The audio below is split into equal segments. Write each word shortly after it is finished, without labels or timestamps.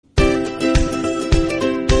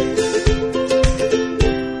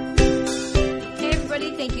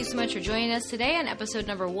much for joining us today on episode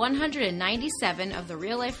number 197 of the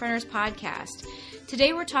Real Life Runners podcast.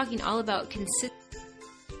 Today we're talking all about consistency.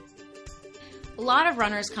 A lot of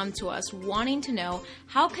runners come to us wanting to know,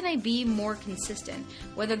 how can I be more consistent?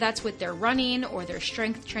 Whether that's with their running or their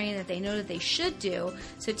strength training that they know that they should do.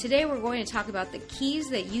 So today we're going to talk about the keys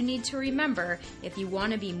that you need to remember if you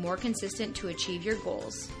want to be more consistent to achieve your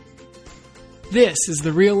goals. This is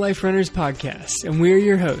the Real Life Runners podcast, and we're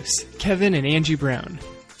your hosts, Kevin and Angie Brown.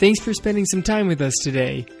 Thanks for spending some time with us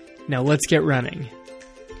today. Now let's get running.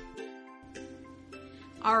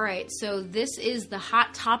 All right, so this is the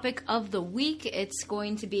hot topic of the week. It's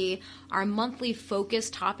going to be our monthly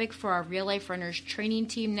focus topic for our Real Life Runners training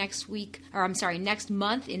team next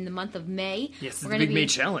month, in the month of May. Yes, it's the big May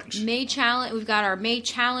Challenge. We've got our May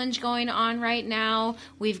Challenge going on right now.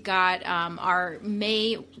 We've got our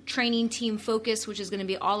May training team focus, which is going to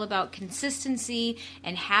be all about consistency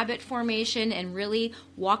and habit formation and really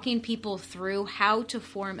walking people through how to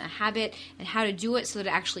form a habit and how to do it so that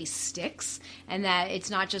it actually sticks and that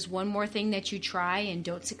it's not just one more thing that you try and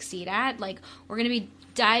don't succeed at. Like, we're going to be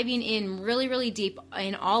diving in really, really deep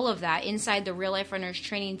in all of that inside the Real Life Runners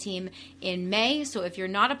training team in May. So if you're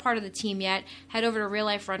not a part of the team yet, head over to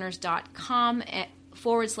realliferunners.com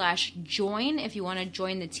 /join if you want to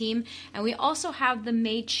join the team. And we also have the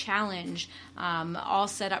May Challenge all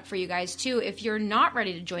set up for you guys too. If you're not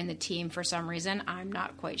ready to join the team for some reason, I'm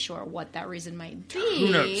not quite sure what that reason might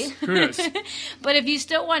be. Who knows? But if you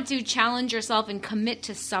still want to challenge yourself and commit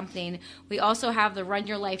to something, we also have the Run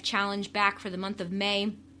Your Life Challenge back for the month of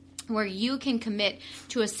May, where you can commit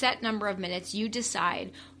to a set number of minutes. You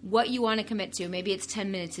decide what you want to commit to. Maybe it's 10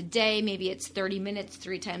 minutes a day, maybe it's 30 minutes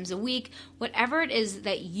 3 times a week. Whatever it is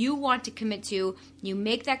that you want to commit to, you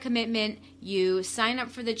make that commitment, you sign up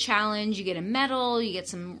for the challenge, you get a medal, you get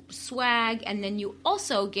some swag, and then you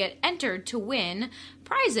also get entered to win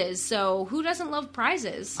prizes. So who doesn't love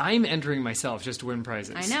prizes? I'm entering myself just to win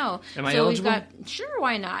prizes. I know. Am I eligible? Sure,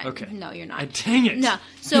 why not? Okay. No, you're not. Dang it. No.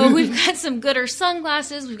 So we've got some Gooder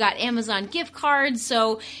sunglasses. We've got Amazon gift cards.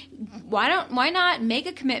 So why not make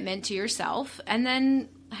a commitment to yourself and then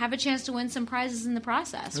have a chance to win some prizes in the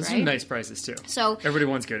process, Those right? some nice prizes, too. So everybody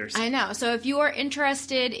wants Gooders. I know. So if you are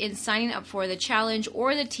interested in signing up for the challenge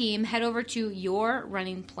or the team, head over to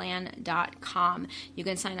yourrunningplan.com. You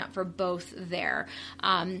can sign up for both there.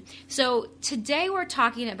 So today we're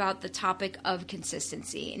talking about the topic of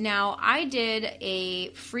consistency. Now, I did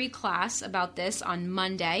a free class about this on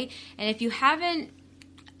Monday, and if you haven't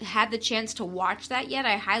had the chance to watch that yet,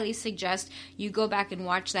 I highly suggest you go back and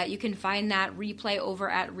watch that. You can find that replay over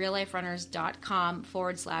at realliferunners.com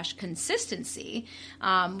 /consistency.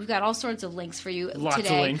 We've got all sorts of links for you Lots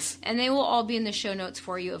today. of links. And they will all be in the show notes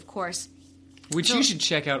for you, of course. Which you should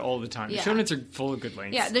check out all the time. Yeah. The show notes are full of good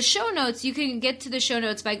links. Yeah, the show notes, you can get to the show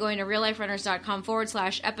notes by going to realliferunners.com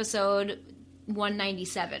 /episode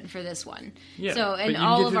 197 for this one. Yeah, so, and but you can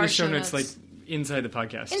all get of to our the show notes like inside the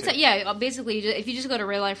podcast. Inside, yeah, basically, if you just go to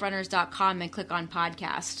realliferunners.com and click on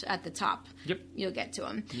podcast at the top, you'll get to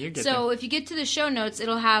them. If you get to the show notes,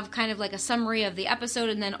 it'll have kind of like a summary of the episode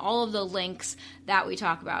and then all of the links that we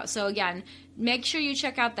talk about. So again, make sure you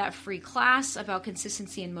check out that free class about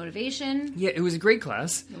consistency and motivation. Yeah, it was a great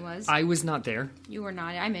class. It was. I was not there. You were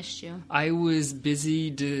not. I missed you. I was busy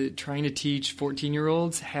trying to teach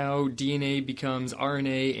 14-year-olds how DNA becomes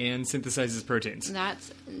RNA and synthesizes proteins. That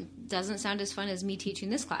doesn't sound as fun as me teaching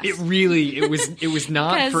this class. It was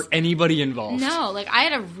not for anybody involved. No, I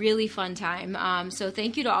had a really fun time. So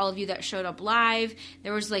thank you to all of you that showed up live.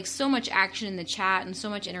 There was so much action in the chat and so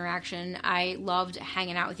much interaction. I loved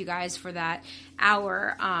hanging out with you guys for that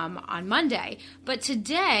hour on Monday. But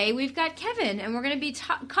today we've got Kevin, and we're going to be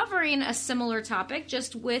covering a similar topic,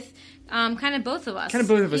 just with kind of both of us.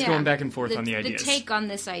 Going back and forth on the ideas. The take on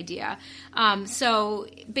this idea. So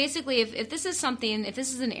basically, if this is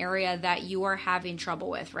an area that you are having trouble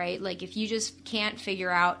with, right? Like if you just can't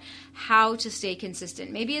figure out how to stay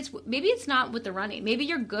consistent, maybe it's not with the running. Maybe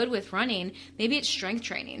you're good with running. Maybe it's strength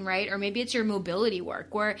training, right? Or maybe it's your mobility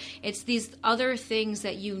work, where it's these other things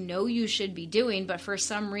that you know you should be doing, but for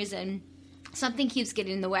some reason something keeps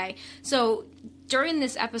getting in the way. So during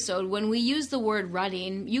this episode, when we use the word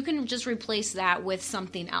running, you can just replace that with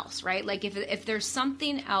something else, right? Like if there's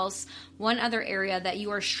something else, one other area that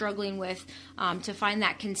you are struggling with to find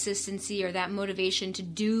that consistency or that motivation to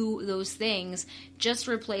do those things, just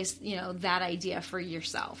replace, that idea for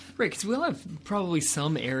yourself. Right, because we'll have probably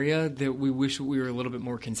some area that we wish we were a little bit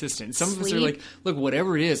more consistent. Some of us are like, look,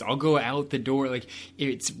 whatever it is, I'll go out the door. Like,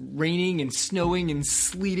 it's raining and snowing and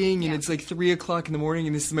sleeting, and it's like 3 o'clock in the morning,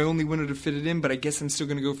 and this is my only window to fit it in, but I guess I'm still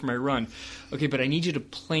going to go for my run. Okay, but I need you to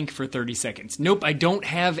plank for 30 seconds. Nope, I don't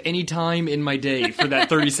have any time in my day for that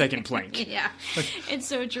 30-second plank. Yeah, it's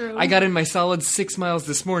so true. I got in my solid 6 miles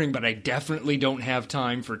this morning, but I definitely don't have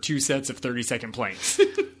time for 2 sets of 30-second planks.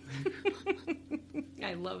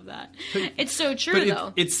 I love that. It's so true,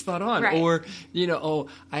 though. It's spot on. Right. Or,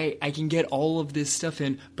 I can get all of this stuff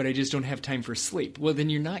in, but I just don't have time for sleep. Well, then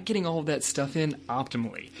you're not getting all of that stuff in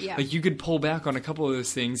optimally. Yeah. Like, you could pull back on a couple of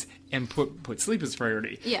those things and put sleep as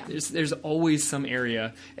priority. Yeah. There's always some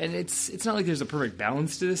area, and it's not like there's a perfect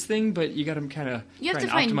balance to this thing, but you got to kind of try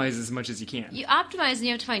and optimize as much as you can. You optimize and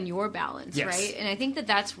you have to find your balance, Yes. right? And I think that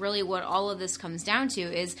that's really what all of this comes down to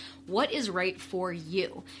is what is right for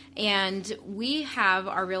you. And we have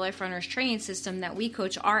our Real Life Runners training system that we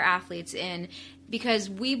coach our athletes in because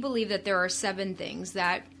we believe that there are 7 things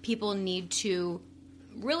that people need to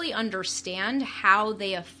really understand how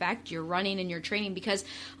they affect your running and your training, because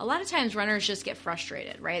a lot of times runners just get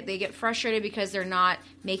frustrated, right? They get frustrated because they're not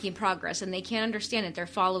making progress and they can't understand it. They're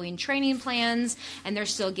following training plans and they're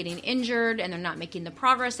still getting injured and they're not making the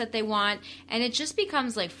progress that they want. And it just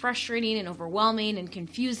becomes like frustrating and overwhelming and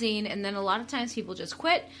confusing. And then a lot of times people just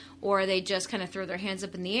quit, or they just kind of throw their hands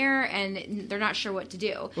up in the air and they're not sure what to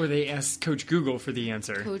do. Or they ask Coach Google for the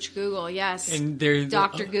answer. Coach Google, yes. And they're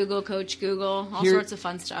Dr. Google, Coach Google, all sorts of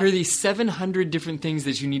fun stuff. Here are these 700 different things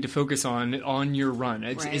that you need to focus on your run.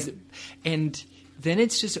 And then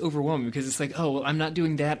it's just overwhelming because it's like, oh, well, I'm not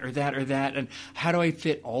doing that or that or that. And how do I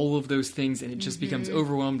fit all of those things? And it just becomes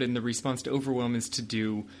overwhelmed. And the response to overwhelm is to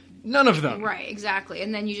do none of them. Right, exactly.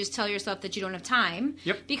 And then you just tell yourself that you don't have time.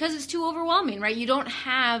 Yep. Because it's too overwhelming, right? You don't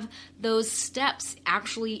have those steps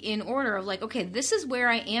actually in order of like, okay, this is where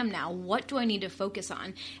I am now. What do I need to focus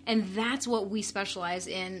on? And that's what we specialize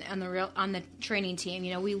in on the training team.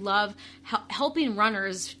 We love helping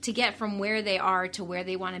runners to get from where they are to where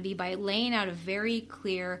they want to be by laying out a very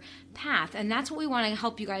clear path. And that's what we want to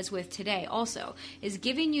help you guys with today also, is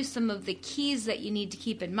giving you some of the keys that you need to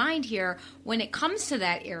keep in mind here when it comes to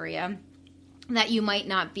that area that you might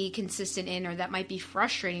not be consistent in or that might be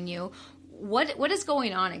frustrating you. What is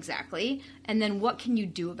going on exactly? And then what can you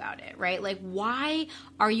do about it, right? Like, why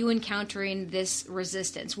are you encountering this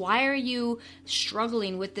resistance? Why are you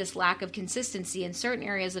struggling with this lack of consistency in certain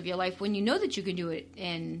areas of your life when you know that you can do it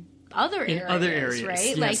in other areas, right?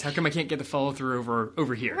 Yes. Like, how come I can't get the follow through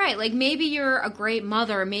over here? Right. Like, maybe you're a great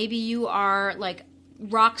mother. Maybe you are like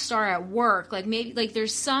rock star at work. Like, maybe like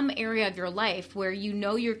there's some area of your life where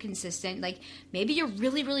you're consistent. Like, maybe you're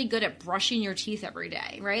really, really good at brushing your teeth every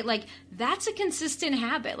day, right? Like, that's a consistent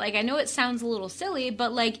habit. Like, I know it sounds a little silly,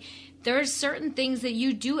 but like there's certain things that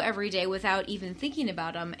you do every day without even thinking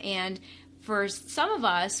about them. And for some of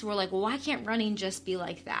us, we're like, well, why can't running just be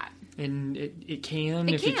like that? And it can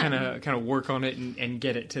if you kind of work on it and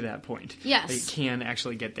get it to that point. Yes. It can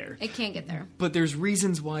actually get there. It can get there. But there's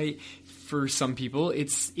reasons why for some people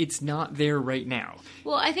it's not there right now.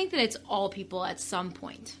 Well, I think that it's all people at some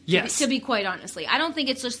point. Yes. To be quite honestly. I don't think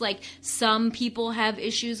it's just like some people have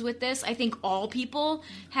issues with this. I think all people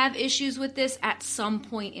have issues with this at some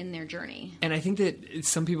point in their journey. And I think that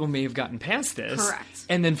some people may have gotten past this. Correct.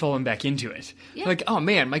 And then fallen back into it. Yeah. Like, oh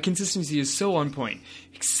man, my consistency is so on point.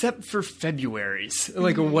 Except for February's.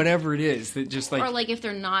 Like, or whatever it is. That just like... Or like if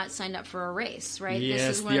they're not signed up for a race, right? Yes,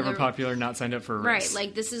 this is the ever-popular not signed up for a race. Right,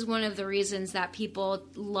 like this is one of the reasons that people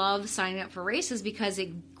love signing up for races because it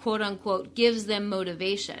quote-unquote gives them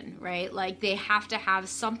motivation, right? Like they have to have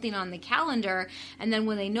something on the calendar, and then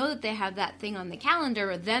when they know that they have that thing on the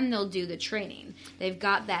calendar, then they'll do the training. They've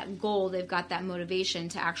got that goal, they've got that motivation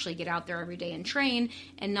to actually get out there every day and train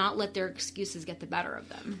and not let their excuses get the better of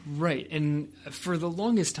them. Right, and for the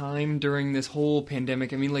longest time during this whole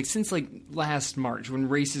pandemic, I mean, like since like last March when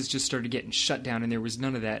races just started getting shut down and there was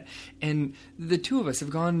none of that, and the two of us have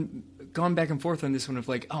gone back and forth on this one of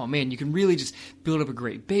like, oh man, you can really just build up a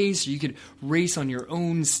great base, or you could race on your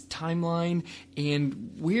own timeline,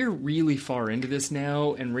 and we're really far into this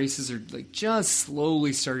now, and races are like just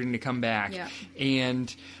slowly starting to come back. Yeah.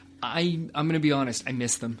 And I'm going to be honest, I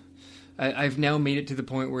miss them. I've now made it to the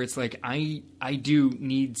point where it's like I do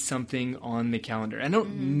need something on the calendar. I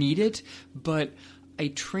don't need it, but I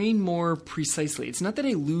train more precisely. It's not that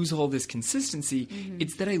I lose all this consistency,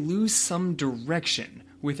 it's that I lose some direction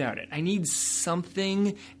without it. I need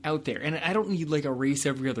something out there. And I don't need like a race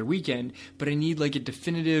every other weekend, but I need like a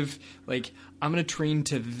definitive, like, I'm going to train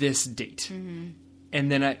to this date.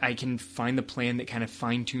 and then I can find the plan that kind of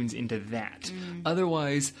fine tunes into that.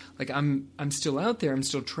 Otherwise, like I'm still out there, I'm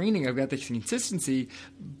still training, I've got the consistency,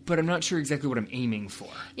 but I'm not sure exactly what I'm aiming for.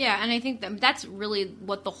 Yeah, and I think that's really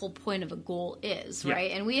what the whole point of a goal is,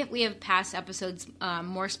 right? And we have past episodes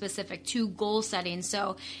more specific to goal setting.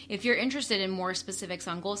 So if you're interested in more specifics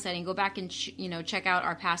on goal setting, go back and check out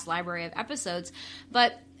our past library of episodes.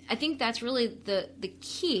 But I think that's really the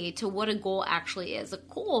key to what a goal actually is. A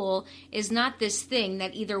goal is not this thing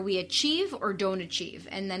that either we achieve or don't achieve.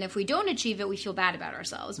 And then if we don't achieve it, we feel bad about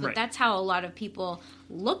ourselves. But that's how a lot of people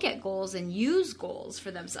look at goals and use goals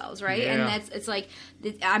for themselves, right? Yeah. And it's like,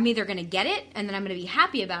 I'm either going to get it and then I'm going to be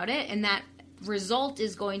happy about it. And that result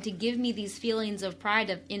is going to give me these feelings of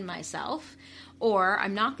pride in myself, or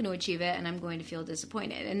I'm not going to achieve it and I'm going to feel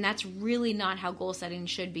disappointed. And that's really not how goal setting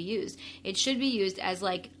should be used. It should be used as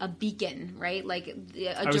like a beacon, right? Like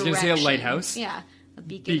I was going to say a lighthouse. Yeah. A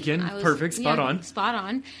beacon. Perfect. Spot on.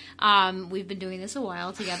 Spot on. We've been doing this a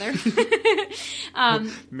while together.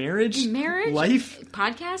 Marriage? Life?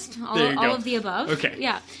 Podcast? There you all go. of the above. Okay.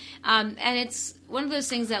 Yeah. And it's one of those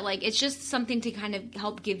things that, like, it's just something to kind of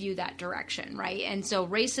help give you that direction, right? And so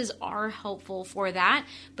races are helpful for that,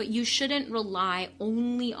 but you shouldn't rely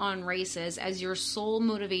only on races as your sole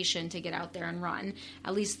motivation to get out there and run.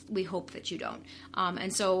 At least we hope that you don't.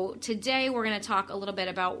 And so today we're going to talk a little bit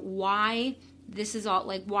about why this is all,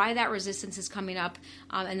 like, why that resistance is coming up,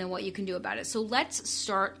 and then what you can do about it. So let's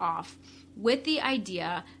start off with the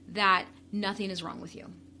idea that nothing is wrong with you.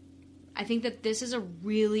 I think that this is a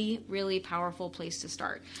really, really powerful place to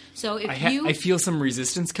start. So if I feel some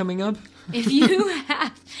resistance coming up.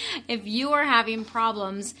 if you are having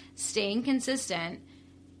problems staying consistent,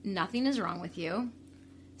 nothing is wrong with you.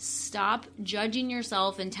 Stop judging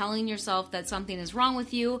yourself and telling yourself that something is wrong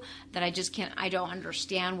with you, that I don't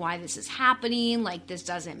understand why this is happening, like this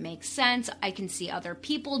doesn't make sense, I can see other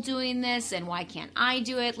people doing this, and why can't I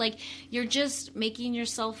do it? Like, you're just making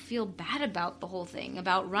yourself feel bad about the whole thing,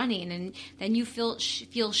 about running, and then you feel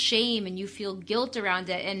shame and you feel guilt around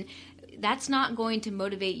it, and that's not going to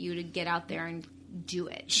motivate you to get out there and do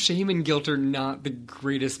it. Shame and guilt are not the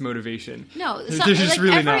greatest motivation. No, they're just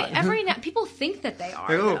really not. People think that they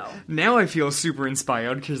are. Oh, now I feel super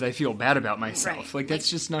inspired because I feel bad about myself. Right. Like, that's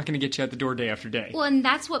just not going to get you out the door day after day. Well, and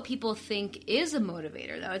that's what people think is a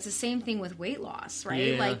motivator, though. It's the same thing with weight loss,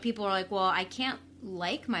 right? Yeah. Like, people are like, well, I can't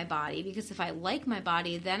like my body, because if I like my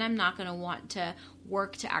body, then I'm not going to want to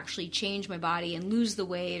work to actually change my body and lose the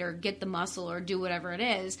weight or get the muscle or do whatever it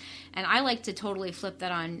is. And I like to totally flip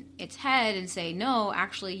that on its head and say, no,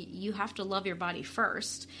 actually, you have to love your body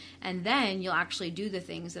first, and then you'll actually do the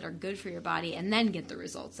things that are good for your body and then get the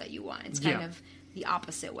results that you want. It's kind of the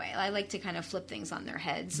opposite way. I like to kind of flip things on their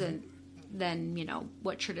heads and than,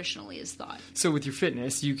 what traditionally is thought. So with your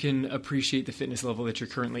fitness, you can appreciate the fitness level that you're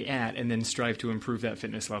currently at and then strive to improve that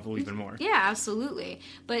fitness level even more. Yeah, absolutely.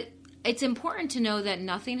 But it's important to know that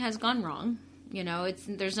nothing has gone wrong.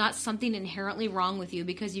 There's not something inherently wrong with you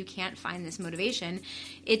because you can't find this motivation.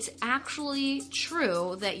 It's actually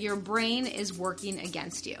true that your brain is working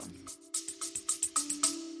against you.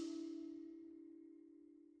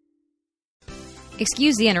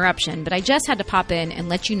 Excuse the interruption, but I just had to pop in and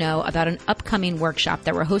let you know about an upcoming workshop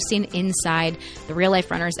that we're hosting inside the Real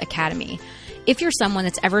Life Runners Academy. If you're someone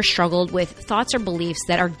that's ever struggled with thoughts or beliefs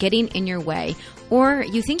that are getting in your way, or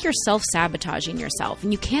you think you're self-sabotaging yourself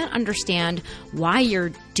and you can't understand why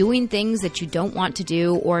you're doing things that you don't want to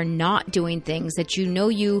do or not doing things that you know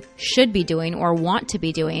you should be doing or want to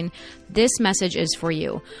be doing, this message is for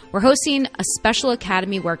you. We're hosting a special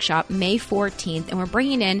Academy workshop May 14th, and we're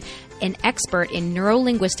bringing in an expert in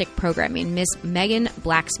neuro-linguistic programming, Miss Megan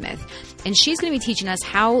Blacksmith. And she's going to be teaching us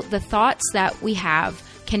how the thoughts that we have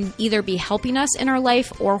can either be helping us in our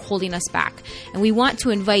life or holding us back. And we want to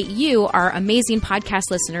invite you, our amazing podcast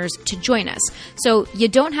listeners, to join us. So you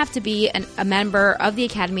don't have to be a member of the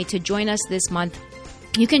Academy to join us this month.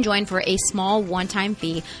 You can join for a small one-time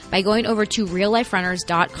fee by going over to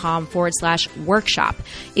realliferunners.com/workshop.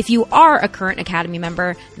 If you are a current Academy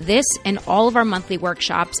member, this and all of our monthly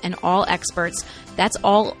workshops and all experts, that's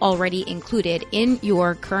all already included in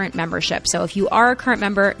your current membership. So if you are a current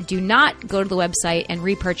member, do not go to the website and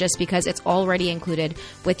repurchase because it's already included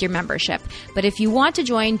with your membership. But if you want to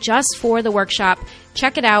join just for the workshop,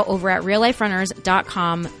 check it out over at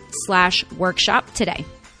realliferunners.com/workshop today.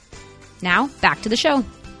 Now, back to the show.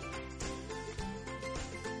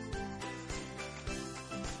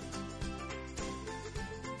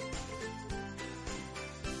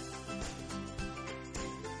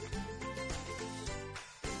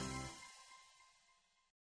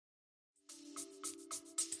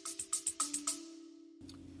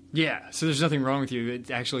 Yeah, so there's nothing wrong with you.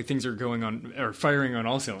 It's actually things are going on or firing on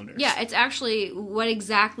all cylinders. Yeah, it's actually what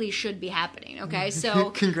exactly should be happening, okay? So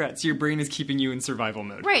congrats, your brain is keeping you in survival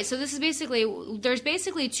mode. right, so this is there's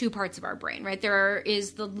basically two parts of our brain, right? There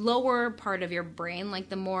is the lower part of your brain, like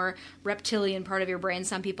the more reptilian part of your brain,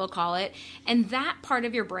 some people call it, and that part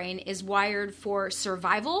of your brain is wired for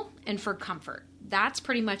survival and for comfort. That's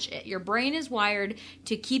pretty much it. Your brain is wired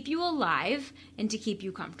to keep you alive and to keep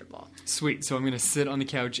you comfortable. Sweet. So I'm going to sit on the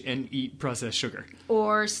couch and eat processed sugar.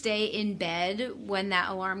 Or stay in bed when that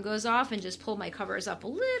alarm goes off and just pull my covers up a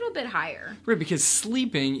little bit higher. Right, because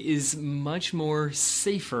sleeping is much more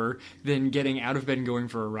safer than getting out of bed and going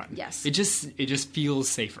for a run. Yes. It just feels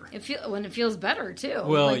safer. When it feels better too.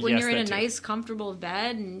 Well, like when yes, you're in a that too. nice, comfortable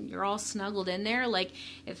bed and you're all snuggled in there, like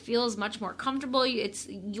it feels much more comfortable. It's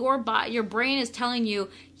your brain is telling you,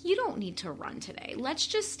 you don't need to run today. Let's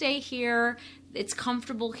just stay here. It's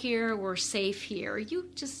comfortable here. We're safe here. You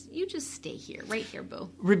just stay here, right here, boo.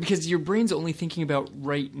 Right, because your brain's only thinking about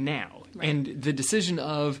right now. Right. And the decision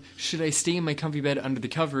of, should I stay in my comfy bed under the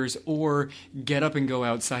covers or get up and go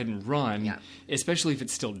outside and run, Yeah. especially if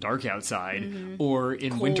it's still dark outside, or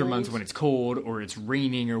in winter Cold. months when it's cold or it's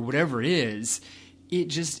raining or whatever it is, it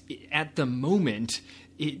just, at the moment,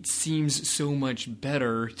 it seems so much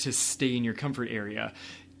better to stay in your comfort area.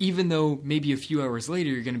 Even though maybe a few hours later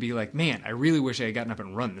you're going to be like, man, I really wish I had gotten up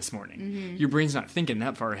and run this morning. Your brain's not thinking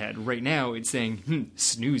that far ahead. Right now it's saying,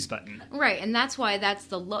 snooze button. Right, and that's why that's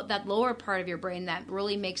that lower part of your brain that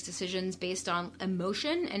really makes decisions based on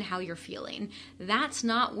emotion and how you're feeling. That's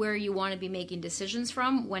not where you want to be making decisions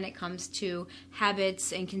from when it comes to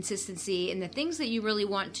habits and consistency and the things that you really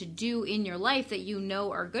want to do in your life that you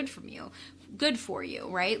know are good for you,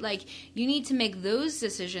 right? Like you need to make those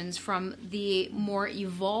decisions from the more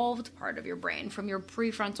evolved part of your brain, from your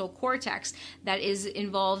prefrontal cortex that is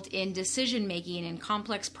involved in decision making and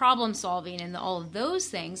complex problem solving and all of those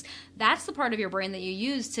things. That's the part of your brain that you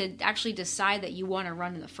use to actually decide that you want to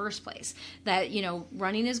run in the first place. That,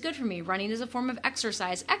 running is good for me. Running is a form of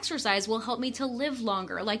exercise. Exercise will help me to live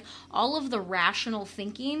longer. Like all of the rational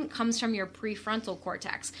thinking comes from your prefrontal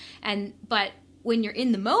cortex. But when you're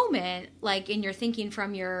in the moment, like, and you're thinking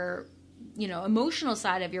from your, emotional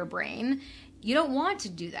side of your brain, you don't want to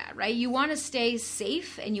do that, right? You want to stay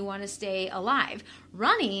safe and you want to stay alive.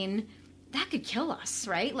 Running, that could kill us,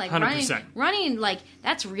 right? Like 100%. running, like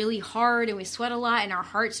that's really hard and we sweat a lot and our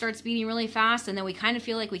heart starts beating really fast and then we kind of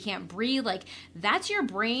feel like we can't breathe. Like that's your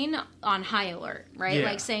brain on high alert, right? Yeah.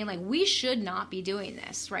 Like saying like, we should not be doing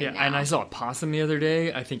this right now. And I saw a possum the other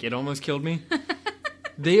day. I think it almost killed me.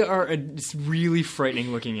 They are a really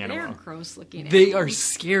frightening looking animal. They're gross looking They animals. are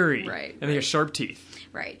scary. Right, And they have sharp teeth.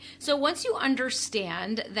 Right. So once you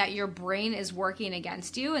understand that your brain is working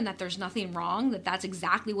against you and that there's nothing wrong, that that's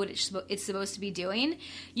exactly what it's supposed to be doing,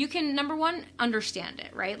 you can, number one, understand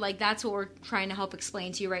it, right? Like that's what we're trying to help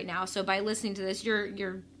explain to you right now. So by listening to this,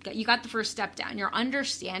 you got the first step down. You're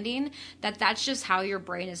understanding that that's just how your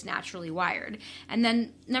brain is naturally wired. And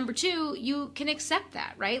then number two, you can accept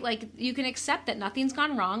that, right? Like you can accept that nothing's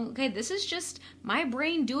gone wrong. Okay, this is just my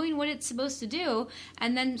brain doing what it's supposed to do.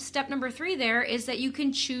 And then step number three there is that you can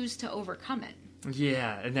choose to overcome it.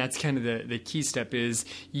 Yeah, and that's kind of the key step is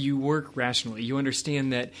you work rationally. You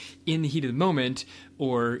understand that in the heat of the moment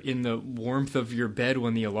or in the warmth of your bed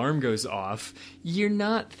when the alarm goes off, you're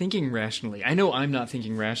not thinking rationally. I know I'm not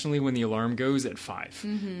thinking rationally when the alarm goes at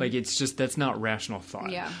 5. Like it's just, that's not rational thought.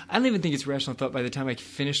 Yeah. I don't even think it's rational thought by the time I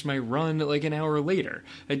finish my run like an hour later.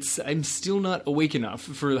 I'm still not awake enough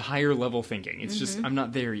for the higher level thinking. It's just, I'm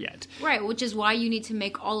not there yet. Right, which is why you need to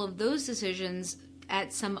make all of those decisions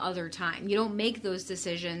at some other time. You don't make those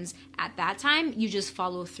decisions at that time. You just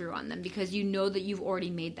follow through on them because you know that you've already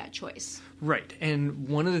made that choice. Right. And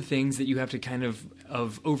one of the things that you have to kind of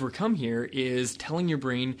overcome here is telling your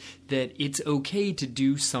brain that it's okay to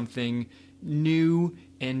do something new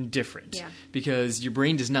and different. Yeah. Because your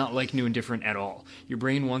brain does not like new and different at all. Your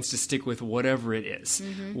brain wants to stick with whatever it is.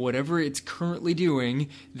 Whatever it's currently doing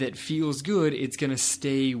that feels good, it's going to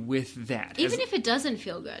stay with that. Even if it doesn't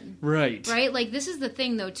feel good. Right. Right? Like this is the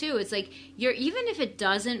thing though too. It's like even if it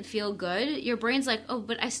doesn't feel good, your brain's like, "Oh,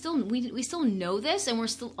 but we still know this and we're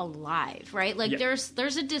still alive," right? Like Yeah.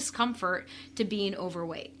 there's a discomfort to being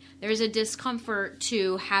overweight. There's a discomfort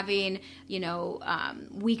to having,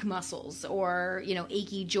 weak muscles or,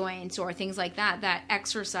 achy joints or things like that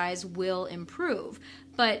exercise will improve.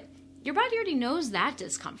 But your body already knows that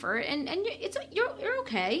discomfort and you're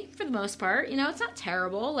okay for the most part. It's not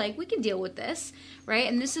terrible. Like we can deal with this, right?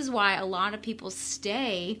 And this is why a lot of people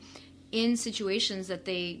stay in situations that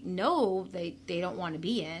they know they don't want to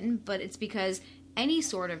be in, but it's because any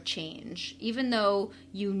sort of change, even though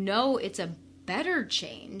you know it's a better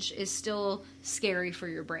change, is still scary for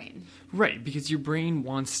your brain. Right, because your brain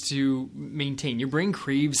wants to maintain. Your brain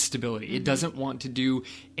craves stability. It doesn't want to do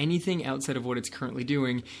anything outside of what it's currently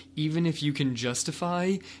doing, even if you can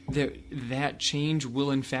justify that that change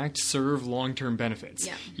will in fact serve long-term benefits.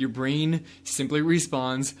 Yeah. Your brain simply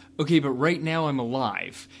responds, okay, but right now I'm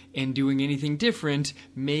alive, and doing anything different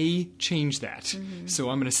may change that. So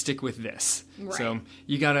I'm going to stick with this. Right. So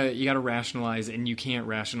you gotta rationalize, and you can't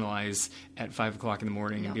rationalize at 5 o'clock in the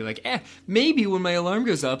morning and be like, maybe when my alarm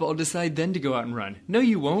goes up, I'll decide then to go out and run. No,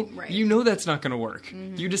 you won't. Right. You know that's not going to work.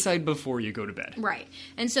 You decide before you go to bed. Right.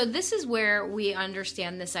 And so this is where we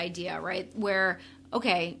understand this idea, right? Where,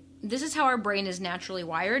 okay, this is how our brain is naturally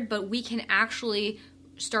wired, but we can actually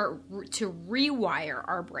start to rewire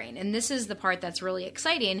our brain. And this is the part that's really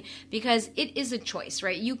exciting, because it is a choice,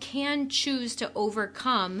 right? You can choose to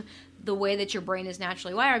overcome the way that your brain is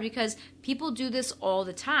naturally wired, because people do this all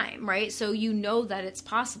the time, right? So you know that it's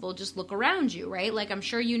possible. Just look around you, right? Like, I'm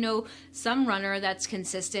sure you know some runner that's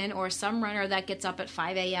consistent, or some runner that gets up at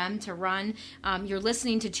 5 a.m. to run. You're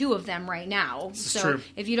listening to two of them right now. So true.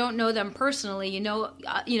 if you don't know them personally, you know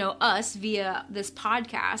us via this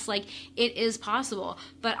podcast. Like, it is possible.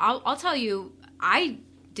 But I'll tell you, I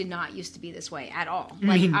did not used to be this way at all.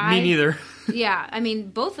 Like, me neither. Yeah, I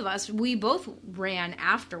mean, both of us, we both ran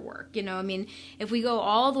after work. I mean, if we go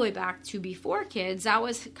all the way back to before kids, that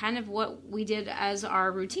was kind of what we did as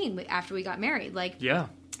our routine after we got married. Like, Yeah.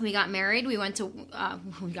 we got married, we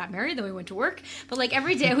got married, then we went to work. But like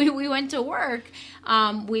every day we went to work,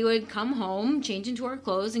 we would come home, change into our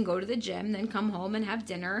clothes, and go to the gym, then come home and have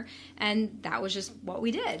dinner. And that was just what we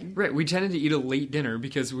did. Right. We tended to eat a late dinner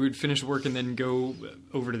because we would finish work and then go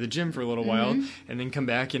over to the gym for a little while, and then come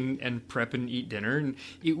back and prep and eat dinner. And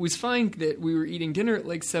it was fine that we were eating dinner at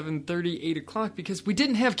like 7:30, 8 o'clock, because we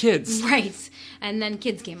didn't have kids. Right. And then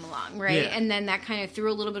kids came along, right? Yeah. And then that kind of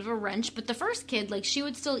threw a little bit of a wrench. But the first kid, like, she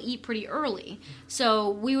would still eat pretty early. So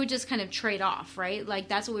we would just kind of trade off, right? Like,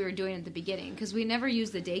 that's what we were doing at the beginning, because we never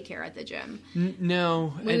used the daycare at the gym.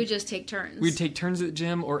 No. We would just take turns. We'd take turns at the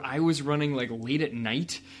gym, or I was running like late at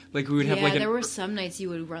night. Like, we would have like there were some nights you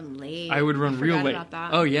would run late. I would run real forgot late. about that.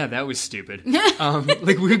 Oh yeah, that was stupid.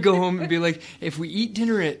 Like, we would go home and be like, if we eat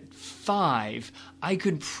dinner at 5, I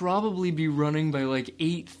could probably be running by like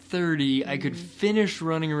 8:30. I could finish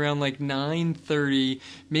running around like 9:30.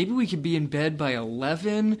 Maybe we could be in bed by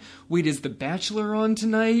 11. Wait, is The Bachelor on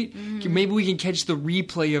tonight? Maybe we can catch the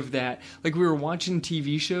replay of that. Like, we were watching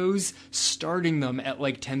TV shows, starting them at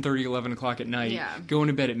like 10:30, 11 o'clock at night, going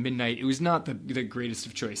to bed at midnight. It was not the greatest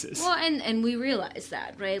of choices. Well, and we realized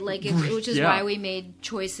that, right? Like, which is why we made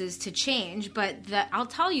choices to change. But I'll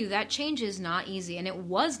tell you, that change is not easy, and it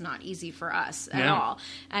was not easy for us at all.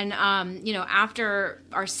 And after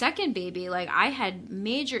our second baby, like, I had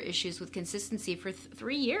major issues with consistency for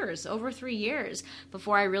 3 years, over 3 years,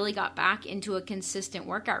 before I really got back into a consistent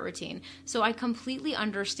workout routine. So I completely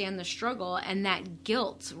understand the struggle and that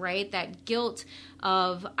guilt, right? That guilt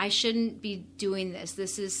of, I shouldn't be doing this.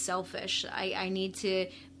 This is selfish. I need to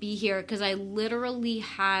be here, because I literally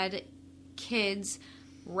had kids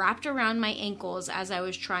wrapped around my ankles as I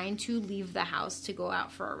was trying to leave the house to go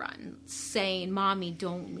out for a run, saying, "Mommy,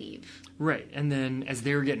 don't leave." Right. And then as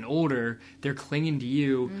they were getting older, they're clinging to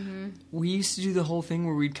you. We used to do the whole thing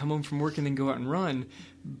where we'd come home from work and then go out and run.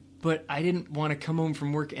 But I didn't want to come home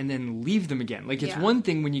from work and then leave them again. Like, it's one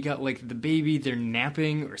thing when you got, like, the baby, they're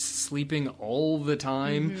napping or sleeping all the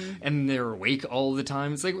time, and they're awake all the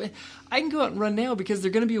time. It's like, I can go out and run now because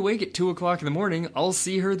they're going to be awake at 2 o'clock in the morning. I'll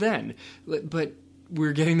see her then. But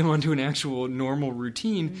we're getting them onto an actual normal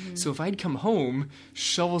routine. So if I'd come home,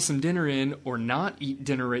 shovel some dinner in, or not eat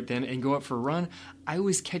dinner right then and go out for a run, I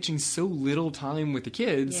was catching so little time with the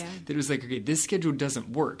kids that it was like, okay, this schedule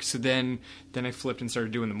doesn't work. So then I flipped and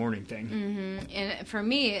started doing the morning thing. And for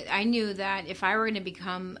me, I knew that if I were going to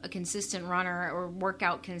become a consistent runner or work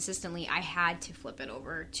out consistently, I had to flip it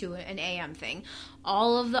over to an AM thing.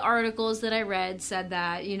 All of the articles that I read said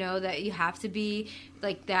that, that you have to be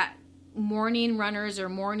like that. Morning runners or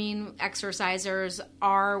morning exercisers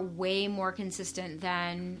are way more consistent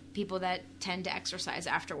than people that tend to exercise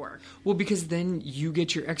after work. Well, because then you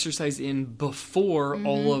get your exercise in before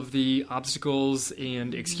all of the obstacles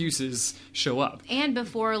and excuses show up. And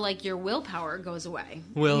before, like, your willpower goes away.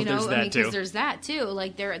 Well, there's that too. Because there's that too.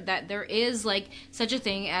 Like, there is, like, such a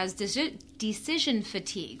thing as decision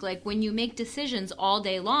fatigue. Like, when you make decisions all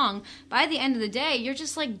day long, by the end of the day, you're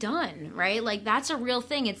just, like, done, right? Like, that's a real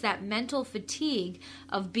thing. It's that mental mental fatigue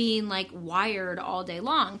of being like wired all day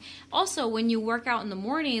long. Also, when you work out in the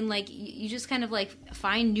morning, like you just kind of like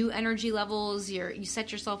find new energy levels. You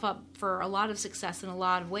set yourself up for a lot of success in a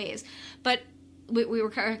lot of ways. But we were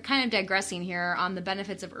kind of digressing here on the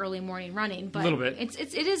benefits of early morning running, but a little bit.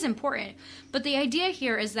 It is important. But the idea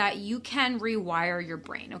here is that you can rewire your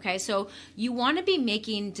brain, okay? So you want to be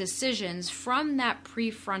making decisions from that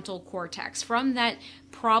prefrontal cortex, from that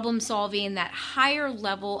problem solving, that higher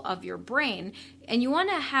level of your brain. And you want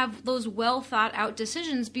to have those well thought out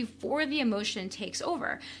decisions before the emotion takes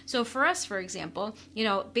over. So for us, for example,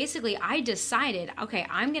 basically I decided, okay,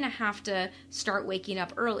 I'm going to have to start waking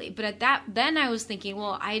up early. But then I was thinking,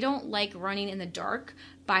 well, I don't like running in the dark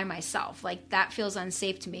by myself. Like that feels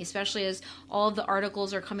unsafe to me, especially as all of the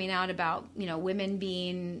articles are coming out about, women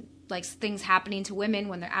being like things happening to women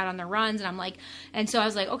when they're out on their runs. And so I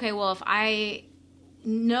was like, okay, well, if I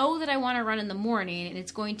know that I want to run in the morning and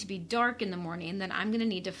it's going to be dark in the morning, then I'm going to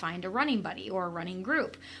need to find a running buddy or a running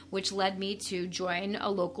group, which led me to join a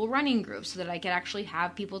local running group so that I could actually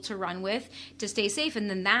have people to run with to stay safe. And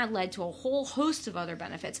then that led to a whole host of other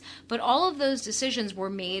benefits. But all of those decisions were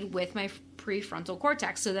made with my prefrontal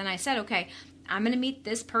cortex. So then I said, okay, I'm going to meet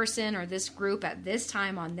this person or this group at this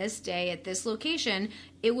time on this day at this location.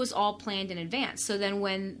 It was all planned in advance. So then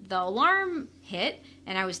when the alarm hit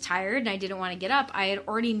and I was tired and I didn't want to get up, I had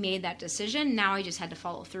already made that decision. Now I just had to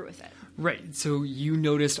follow through with it. Right. So you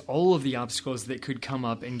noticed all of the obstacles that could come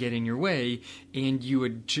up and get in your way, and you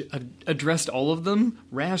addressed all of them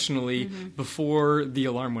rationally before the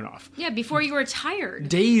alarm went off. Yeah, before you were tired.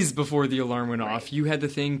 Days before the alarm went off, you had the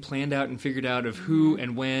thing planned out and figured out of who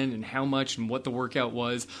and when and how much and what the workout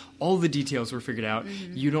was. All the details were figured out.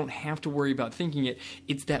 You don't have to worry about thinking it.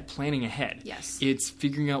 It's that planning ahead. Yes. It's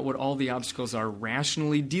figuring out what all the obstacles are,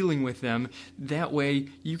 rationally dealing with them. That way,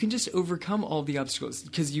 you can just overcome all the obstacles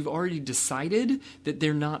because you've already decided that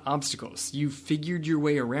they're not obstacles. You've figured your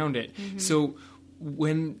way around it. So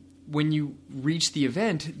when you reach the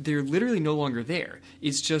event, they're literally no longer there.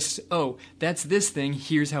 It's just, oh, that's this thing,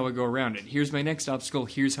 here's how I go around it. Here's my next obstacle,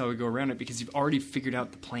 here's how I go around it, because you've already figured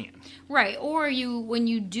out the plan. Right, or when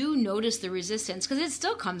you do notice the resistance, because it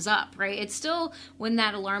still comes up, right? It's still when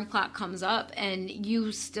that alarm clock comes up and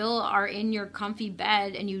you still are in your comfy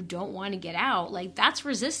bed and you don't want to get out, like that's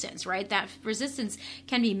resistance, right? That resistance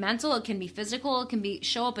can be mental, it can be physical, it can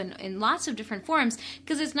show up in lots of different forms,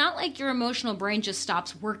 because it's not like your emotional brain just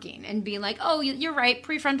stops working and being like, oh, you're right,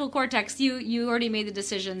 prefrontal cortex, you already made the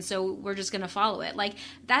decision, so we're just going to follow it. Like,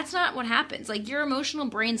 that's not what happens. Like, your emotional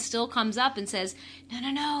brain still comes up and says,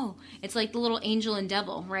 no. It's like the little angel and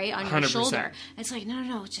devil, right, on your 100%. shoulder. It's like,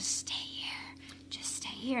 no, just stay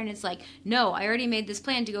here. And it's like, no, I already made this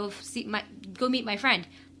plan to go meet my friend.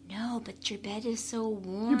 No, but your bed is so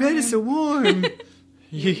warm. Your bed is so warm.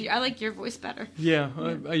 I like your voice better. Yeah,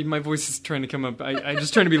 my voice is trying to come up. I'm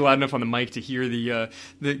just trying to be loud enough on the mic to hear the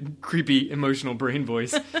creepy emotional brain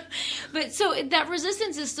voice. But so that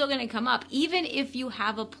resistance is still going to come up, even if you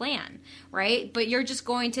have a plan, right? But you're just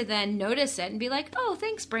going to then notice it and be like, oh,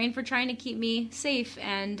 thanks, brain, for trying to keep me safe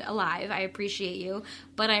and alive. I appreciate you,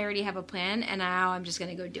 but I already have a plan, and now I'm just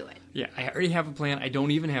going to go do it. Yeah, I already have a plan. I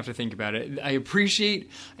don't even have to think about it. I appreciate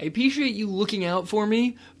you looking out for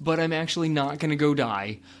me, but I'm actually not going to go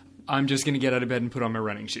die. I'm just going to get out of bed and put on my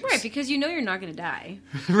running shoes. Right, because you know you're not going to die.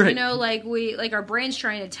 Right. Like our brain's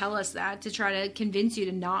trying to tell us that to try to convince you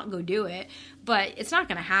to not go do it, but it's not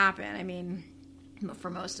going to happen. I mean,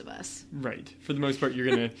 for most of us. Right. For the most part, you're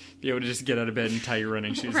going to be able to just get out of bed and tie your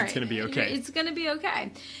running shoes. Right. It's going to be okay. It's going to be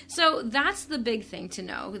okay. So that's the big thing to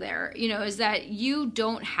know there, is that you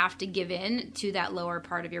don't have to give in to that lower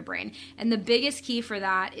part of your brain. And the biggest key for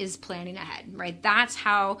that is planning ahead, right? That's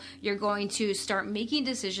how you're going to start making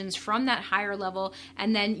decisions from that higher level.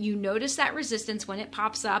 And then you notice that resistance when it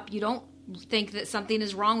pops up. You don't think that something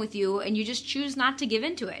is wrong with you, and you just choose not to give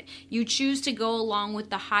into it. You choose to go along with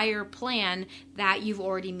the higher plan that you've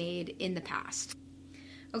already made in the past.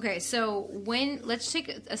 Okay, so let's take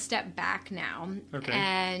a step back now. Okay.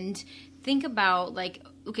 And think about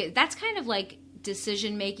that's kind of like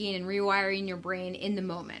decision making and rewiring your brain in the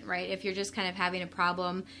moment, right? If you're just kind of having a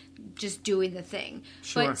problem, just doing the thing.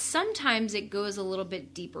 Sure. But sometimes it goes a little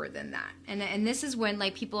bit deeper than that. And this is when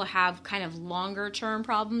people have kind of longer term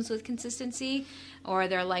problems with consistency, or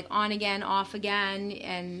they're on again, off again,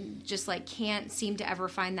 and just can't seem to ever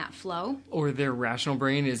find that flow. Or their rational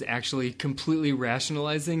brain is actually completely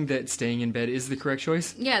rationalizing that staying in bed is the correct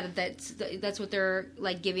choice. Yeah, that's what they're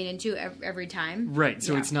giving into every time. Right.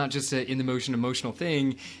 So yeah. It's not just an in the motion emotional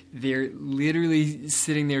thing. They're literally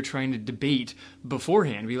sitting there trying to debate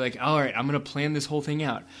beforehand. Be like, all right, I'm going to plan this whole thing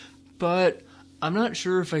out. But I'm not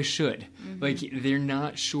sure if I should. Like, they're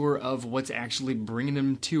not sure of what's actually bringing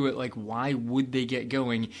them to it. Like, why would they get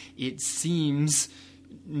going? It seems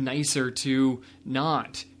nicer to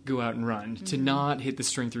not go out and run, to not hit the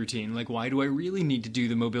strength routine. Like, why do I really need to do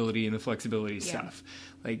the mobility and the flexibility stuff?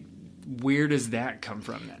 Like, where does that come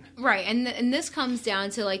from then? Right, and this comes down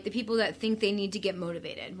to like the people that think they need to get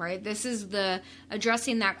motivated, right? This is the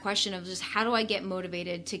addressing that question of just how do I get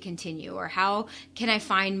motivated to continue, or how can I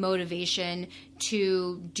find motivation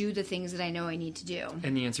to do the things that I know I need to do?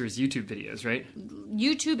 And the answer is YouTube videos, right?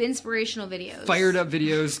 YouTube inspirational videos. Fired up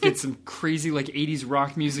videos, get some crazy like 80s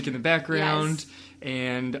rock music in the background,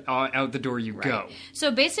 and out the door you go.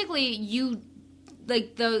 So basically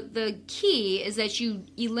like the key is that you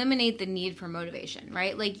eliminate the need for motivation,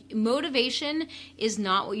 right? Like motivation is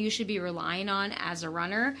not what you should be relying on as a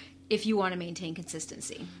runner if you want to maintain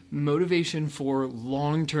consistency. Motivation for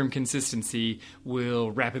long-term consistency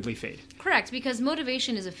will rapidly fade. Correct, because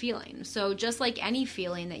motivation is a feeling. So just like any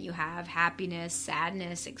feeling that you have, happiness,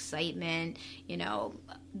 sadness, excitement,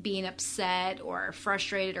 being upset or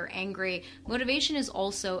frustrated or angry, motivation is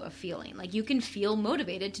also a feeling. Like you can feel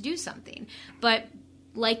motivated to do something, but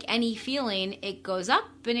like any feeling, it goes up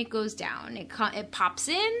and it goes down. It pops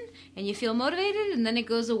in and you feel motivated and then it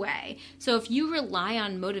goes away. So if you rely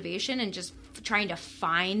on motivation and just trying to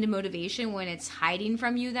find motivation when it's hiding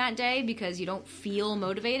from you that day because you don't feel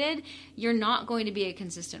motivated, you're not going to be a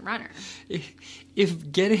consistent runner.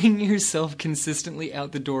 If getting yourself consistently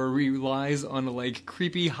out the door relies on a like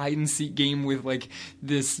creepy hide and seek game with like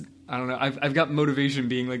this, I don't know, I've got motivation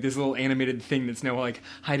being like this little animated thing that's now like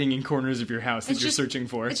hiding in corners of your house that you're searching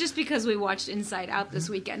for. It's just because we watched Inside Out this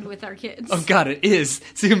weekend with our kids. Oh God, it is.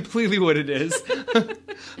 It's completely what it is.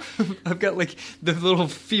 I've got like the little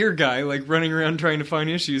fear guy like running around trying to find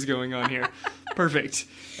issues going on here. Perfect.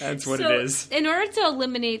 That's what it is. In order to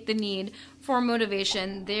eliminate the need for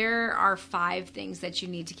motivation, there are 5 things that you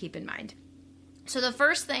need to keep in mind. So the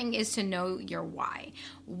first thing is to know your why.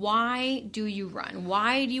 Why do you run?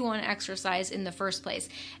 Why do you want to exercise in the first place?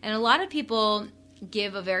 And a lot of people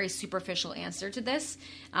give a very superficial answer to this.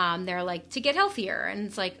 They're like, to get healthier. And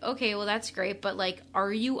it's like, okay, well, that's great. But like,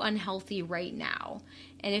 are you unhealthy right now?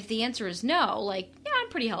 And if the answer is no, like, yeah, I'm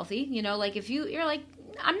pretty healthy. Like if you're like,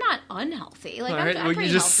 I'm not unhealthy. Like, all right, I'm pretty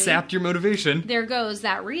you just healthy. sapped your motivation. There goes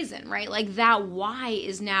that reason, right? Like that why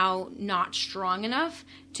is now not strong enough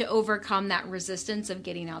to overcome that resistance of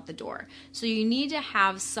getting out the door. So you need to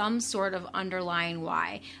have some sort of underlying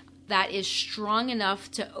why that is strong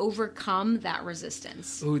enough to overcome that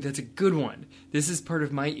resistance. Oh, that's a good one. This is part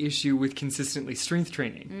of my issue with consistently strength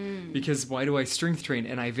training. Because why do I strength train?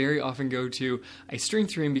 And I very often go to, I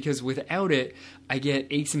strength train because without it, I get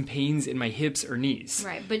aches and pains in my hips or knees.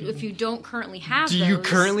 Right, but if you don't currently have Do those... you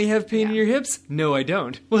currently have pain in your hips? No, I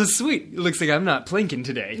don't. Well, sweet. It looks like I'm not planking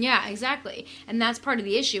today. Yeah, exactly. And that's part of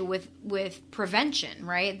the issue with prevention,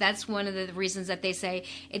 right? That's one of the reasons that they say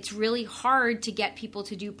it's really hard to get people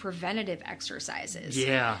to do preventative exercises.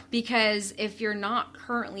 Yeah. Because if you're not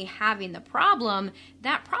currently having the problem,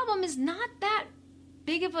 that problem is not that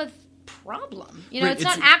big of a problem. Right, it's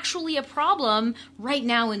not actually a problem right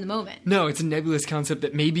now in the moment. No, it's a nebulous concept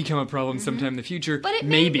that may become a problem sometime in the future. But it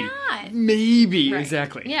Maybe. may not. Maybe, Right.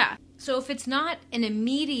 exactly. Yeah. So if it's not an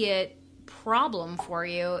immediate problem for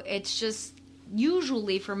you, it's just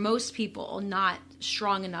usually for most people not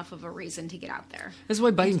strong enough of a reason to get out there. That's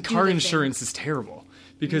why buying Do car the insurance is terrible.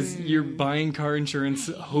 Because you're buying car insurance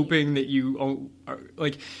hoping that you are,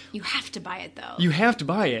 like... You have to buy it, though. You have to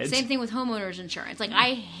buy it. Same thing with homeowners insurance. Like,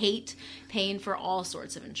 I hate paying for all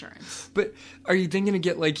sorts of insurance. But are you then going to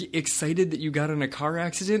get, like, excited that you got in a car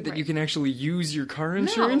accident, that Right. you can actually use your car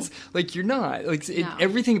insurance? No. Like, you're not. Like, No.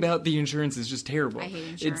 everything about the insurance is just terrible. I hate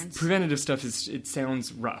insurance. It's preventative stuff. It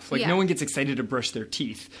sounds rough. Like, Yeah. no one gets excited to brush their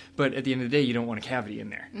teeth. But at the end of the day, you don't want a cavity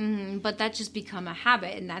in there. But that's just become a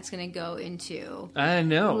habit, and that's going to go into... I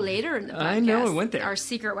know. later in the podcast. I know, it went there. Our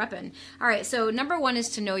secret weapon. All right, so number 1 is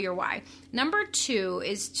to know your why. Number 2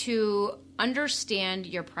 is to understand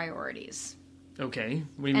your priorities. Okay.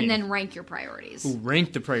 What do you mean? And then rank your priorities. Ooh,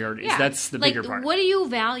 rank the priorities. Yeah. That's the like, bigger part. What do you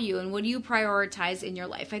value and what do you prioritize in your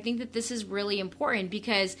life? I think that this is really important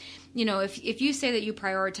because, if you say that you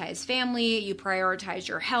prioritize family, you prioritize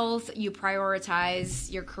your health, you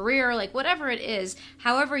prioritize your career, like whatever it is,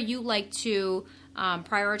 however you like to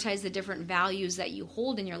prioritize the different values that you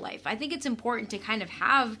hold in your life, I think it's important to kind of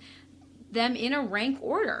have them in a rank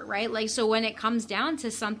order, right? Like, so when it comes down to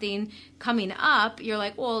something coming up, you're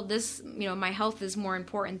like, well, this, my health is more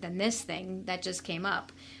important than this thing that just came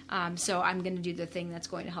up. So I'm going to do the thing that's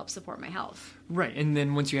going to help support my health. Right. And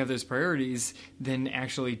then once you have those priorities, then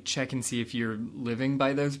actually check and see if you're living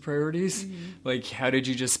by those priorities. Like, how did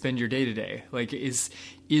you just spend your day today? Like, is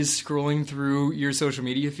scrolling through your social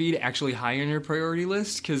media feed actually high on your priority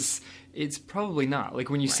list? Because it's probably not. Like,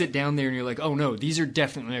 when you sit down there and you're like, oh no, these are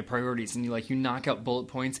definitely my priorities, and you knock out bullet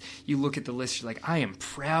points, you look at the list, you're like, I am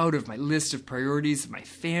proud of my list of priorities, my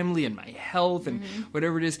family and my health and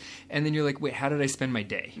whatever it is, and then you're like, wait, how did I spend my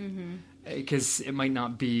day? Because it might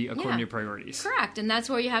not be according to your priorities. Correct. And that's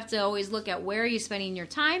where you have to always look at where are you spending your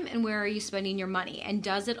time and where are you spending your money, and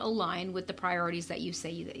does it align with the priorities that you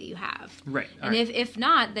say that you have? Right. And if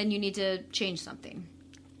not, then you need to change something.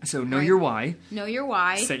 So know your why. Know your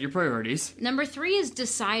why. Set your priorities. Number 3 is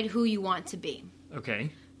decide who you want to be. Okay.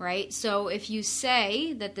 Right? So if you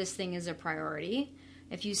say that this thing is a priority,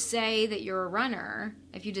 if you say that you're a runner,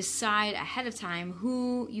 if you decide ahead of time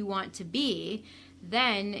who you want to be,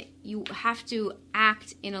 then you have to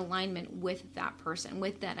act in alignment with that person,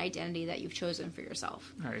 with that identity that you've chosen for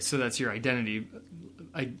yourself. All right, so that's your identity.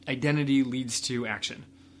 Identity leads to action.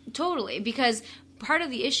 Totally, because part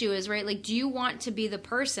of the issue is, right, like, do you want to be the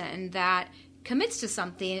person that commits to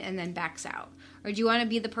something and then backs out? Or do you want to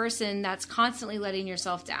be the person that's constantly letting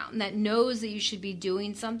yourself down, that knows that you should be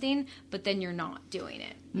doing something, but then you're not doing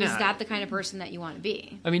it? No. Is that the kind of person that you want to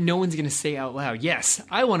be? I mean, no one's going to say out loud, yes,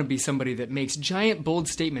 I want to be somebody that makes giant, bold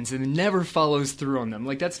statements and never follows through on them.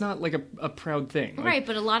 Like, that's not, like, a proud thing. Like, Right,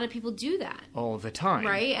 but a lot of people do that. all the time.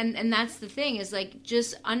 Right? And that's the thing, is, like,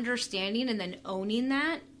 just understanding and then owning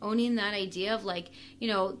that idea of, like, you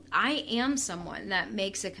know, I am someone that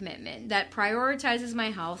makes a commitment, that prioritizes my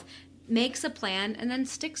health, makes a plan, and then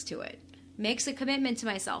sticks to it. Makes a commitment to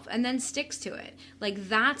myself and then sticks to it. Like,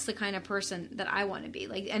 that's the kind of person that I want to be.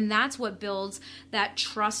 Like, and that's what builds that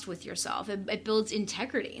trust with yourself. It builds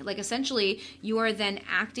integrity. Like, essentially, you are then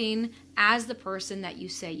acting as the person that you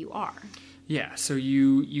say you are. Yeah, so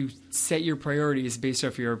you set your priorities based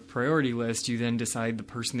off your priority list. You then decide the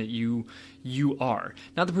person that you are.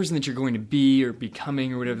 Not the person that you're going to be or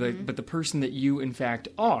becoming or whatever, but the person that you, in fact,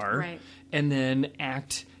 are. Right. And then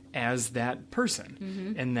act as that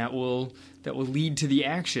person. And that will lead to the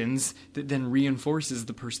actions that then reinforces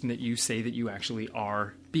the person that you say that you actually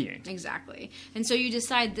are being. Exactly. And so you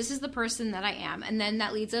decide, this is the person that I am. And then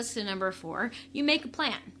that leads us to number 4. You make a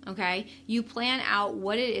plan, okay? You plan out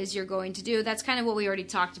what it is you're going to do. That's kind of what we already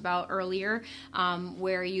talked about earlier,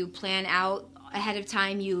 where you plan out ahead of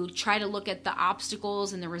time. You try to look at the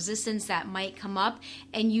obstacles and the resistance that might come up,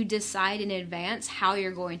 and you decide in advance how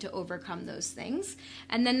you're going to overcome those things.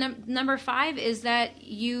 And then number 5 is that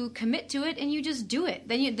you commit to it and you just do it.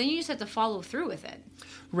 Then you just have to follow through with it.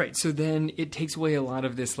 Right, so then it takes away a lot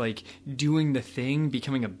of this, like, doing the thing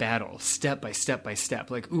becoming a battle, step by step by step.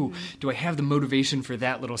 Like, ooh, do I have the motivation for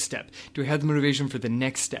that little step? Do I have the motivation for the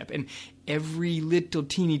next step? And every little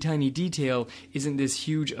teeny tiny detail isn't this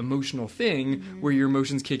huge emotional thing where your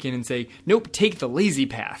emotions kick in and say, nope, take the lazy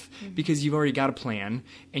path, because you've already got a plan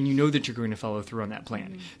and you know that you're going to follow through on that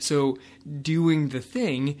plan. So doing the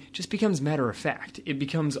thing just becomes matter of fact. It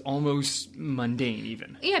becomes almost mundane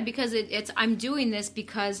even. Yeah, because it's I'm doing this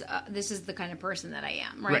because this is the kind of person that I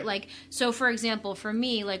am, right? Like, so for example, for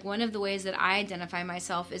me, like, one of the ways that I identify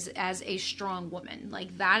myself is as a strong woman.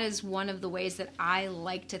 Like, that is one of the ways that I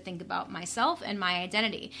like to think about myself and my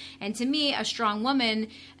identity. And to me, a strong woman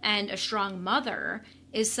and a strong mother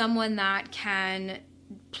is someone that can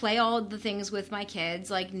play all the things with my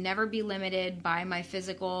kids, like, never be limited by my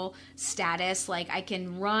physical status. Like, I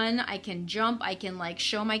can run, I can jump, I can, like,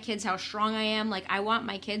 show my kids how strong I am. Like, I want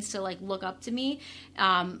my kids to, like, look up to me,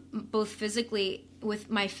 both physically,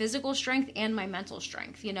 with my physical strength and my mental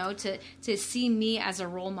strength, you know, to see me as a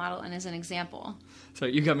role model and as an example. So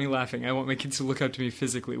you got me laughing. I want my kids to look up to me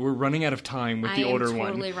physically. We're running out of time with the older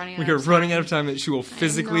one. Running We are running out of time that she will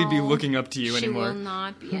physically be looking up to you anymore. She will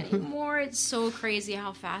not be anymore. It's so crazy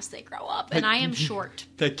how fast they grow up. And I am short.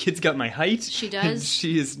 That kid's got my height. She does. And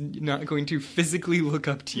she is not going to physically look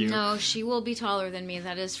up to you. No, she will be taller than me.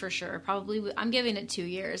 That is for sure. Probably, I'm giving it 2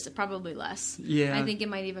 years. Probably less. Yeah. I think it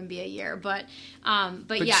might even be a year. But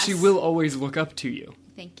But yes. she will always look up to you.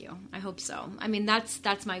 Thank you. I hope so. I mean,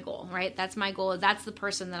 that's my goal, right? That's my goal. That's the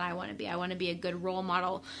person that I want to be. I want to be a good role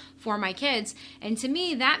model for my kids. And to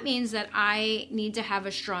me, that means that I need to have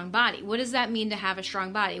a strong body. What does that mean to have a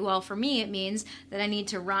strong body? Well, for me, it means that I need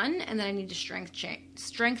to run and that I need to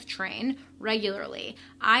strength train regularly.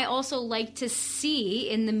 I also like to see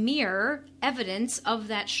in the mirror evidence of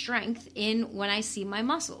that strength in when I see my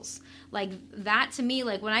muscles. Like that to me,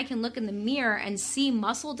 like when I can look in the mirror and see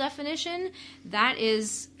muscle definition, that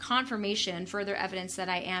is confirmation, further evidence that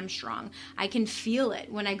I am strong. I can feel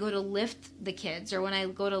it when I go to lift the kids or when I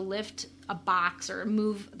go to lift a box or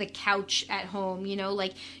move the couch at home. You know,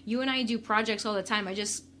 like you and I do projects all the time. I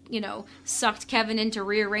just, sucked Kevin into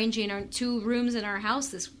rearranging our 2 rooms in our house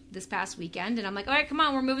this past weekend, and I'm like, all right, come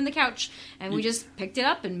on, we're moving the couch, and we just picked it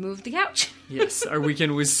up and moved the couch. Yes, our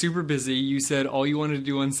weekend was super busy. You said all you wanted to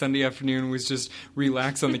do on Sunday afternoon was just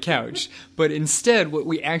relax on the couch, but instead what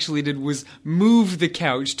we actually did was move the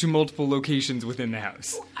couch to multiple locations within the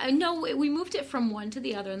house. No, we moved it from one to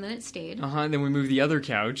the other, and then it stayed. And then we moved the other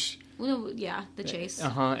couch. Well, yeah, the chase.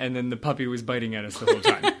 And then the puppy was biting at us the whole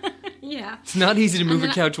time. Yeah. It's not easy to move a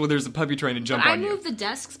couch while there's a puppy trying to jump on you. I moved the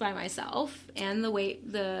desks by myself and the weight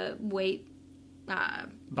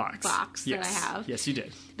box that I have. Yes, you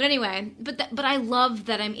did. But anyway, but I love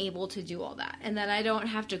that I'm able to do all that and that I don't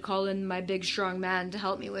have to call in my big strong man to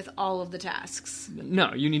help me with all of the tasks.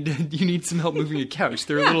 No, you need some help moving a couch.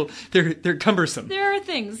 They're they're cumbersome. There are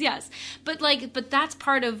things, yes. But that's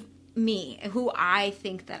part of me, who I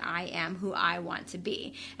think that I am, who I want to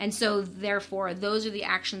be. And so therefore those are the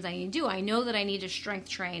actions I need to do. I know that I need to strength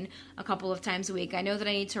train a couple of times a week. I know that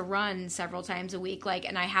I need to run several times a week,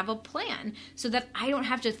 and I have a plan so that I don't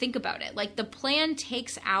have to think about it. Like the plan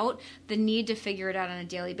takes out the need to figure it out on a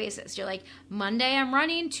daily basis. You're like, Monday I'm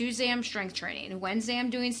running, Tuesday I'm strength training, Wednesday I'm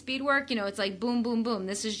doing speed work. It's like boom, boom, boom.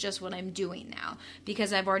 This is just what I'm doing now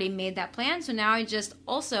because I've already made that plan. So now I just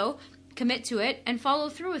also commit to it and follow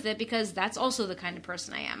through with it because that's also the kind of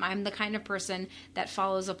person I am. I'm the kind of person that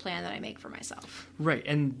follows a plan that I make for myself. Right,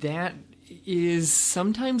 and that is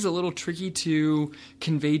sometimes a little tricky to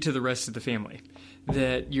convey to the rest of the family,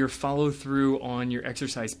 that your follow through on your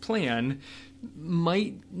exercise plan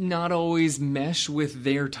might not always mesh with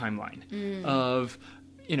their timeline of...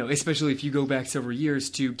 especially if you go back several years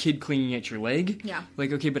to kid clinging at your leg. Yeah.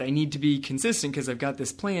 Like, okay, but I need to be consistent because I've got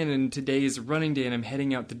this plan and today is a running day and I'm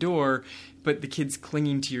heading out the door, but the kid's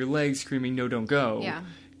clinging to your leg screaming, no, don't go. Yeah.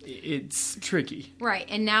 It's tricky. Right.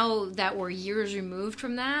 And now that we're years removed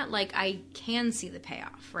from that, I can see the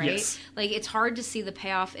payoff, right? Yes. It's hard to see the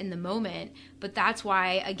payoff in the moment, but that's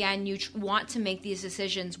why, again, you want to make these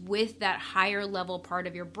decisions with that higher level part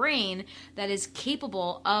of your brain that is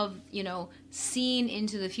capable of, seeing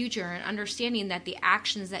into the future and understanding that the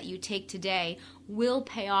actions that you take today will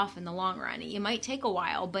pay off in the long run. It might take a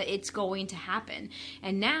while, but it's going to happen.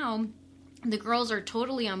 And now the girls are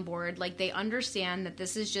totally on board. They understand that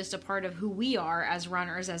this is just a part of who we are as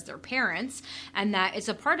runners, as their parents, and that it's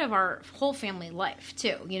a part of our whole family life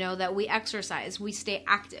too. That we exercise, we stay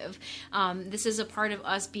active. This is a part of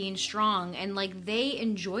us being strong, and they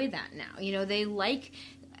enjoy that now. They like,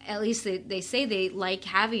 at least they say they like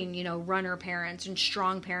having, runner parents and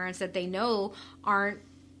strong parents that they know aren't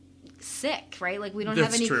sick, right? We don't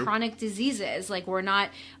have any chronic diseases. We're not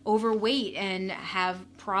overweight and have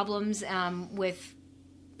problems with,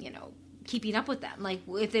 keeping up with them.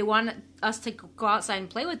 If they want us to go outside and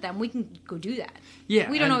play with them, we can go do that. Yeah.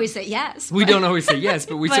 We don't always say yes. We don't always say yes,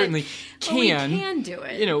 but we certainly can. We can do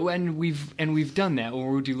it. And we've done that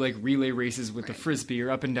when we do relay races with the Frisbee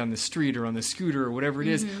or up and down the street or on the scooter or whatever it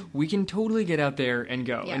is. We can totally get out there and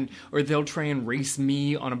go. Yeah. Or they'll try and race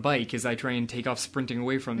me on a bike as I try and take off sprinting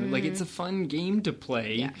away from them. It's a fun game to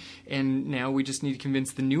play. Yeah. And now we just need to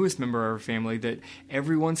convince the newest member of our family that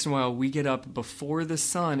every once in a while we get up before the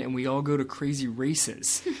sun and we all go to crazy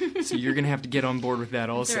races. So you're going to have to get on board with that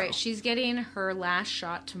also. That's all right. She's getting her last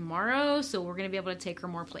shot tomorrow, so we're going to be able to take her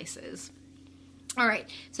more places. All right.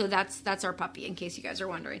 So that's our puppy, in case you guys are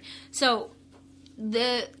wondering. So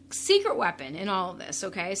the secret weapon in all of this,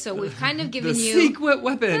 okay? So we've kind of given you... The secret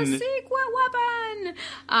weapon! The secret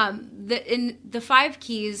weapon! The 5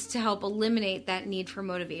 keys to help eliminate that need for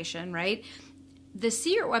motivation, right? The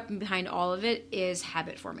secret weapon behind all of it is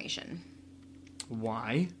habit formation.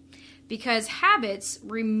 Why? Because habits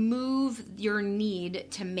remove your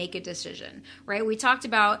need to make a decision, right? We talked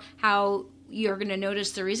about how you're going to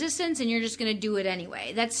notice the resistance and you're just going to do it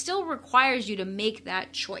anyway. That still requires you to make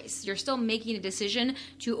that choice. You're still making a decision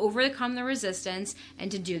to overcome the resistance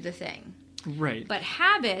and to do the thing. Right. But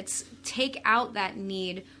habits take out that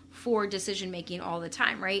need for decision making all the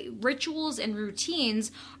time, right? Rituals and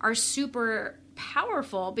routines are super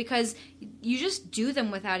powerful because you just do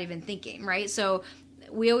them without even thinking, right? So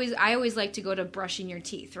I always like to go to brushing your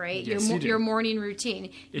teeth, right? Yes, you do. Your morning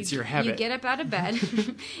routine. It's your habit. You get up out of bed.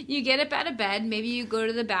 You get up out of bed. Maybe you go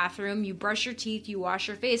to the bathroom. You brush your teeth. You wash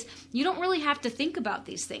your face. You don't really have to think about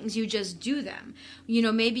these things. You just do them.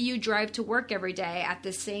 Maybe you drive to work every day at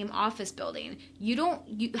the same office building.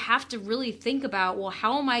 You have to really think about, well,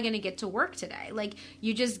 how am I going to get to work today? Like,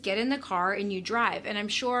 you just get in the car and you drive. And I'm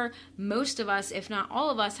sure most of us, if not all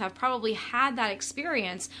of us, have probably had that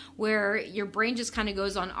experience where your brain just kind of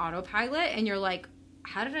goes on autopilot and you're like,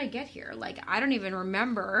 how did I get here? Like, I don't even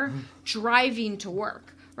remember driving to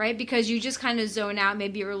work, right? Because you just kind of zone out.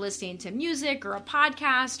 Maybe you're listening to music or a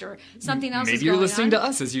podcast or something else. Maybe you're listening to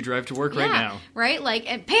us as you drive to work right now. Right?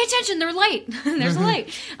 Like, and pay attention, they're late. There's a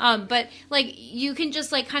light. But like, you can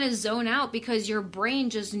just like kind of zone out because your brain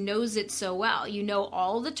just knows it so well. You know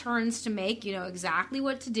all the turns to make, you know exactly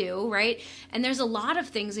what to do, right? And there's a lot of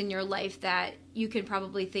things in your life that you could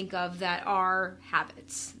probably think of that are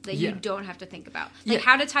habits that you don't have to think about. Like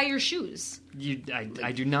how to tie your shoes.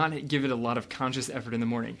 I do not give it a lot of conscious effort in the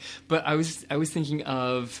morning. But I was thinking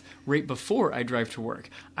of right before I drive to work.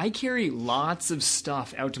 I carry lots of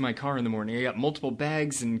stuff out to my car in the morning. I got multiple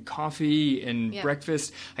bags and coffee and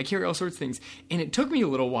breakfast. I carry all sorts of things. And it took me a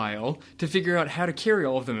little while to figure out how to carry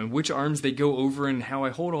all of them and which arms they go over and how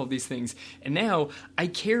I hold all of these things. And now I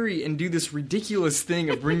carry and do this ridiculous thing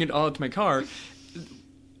of bringing it all out to my car.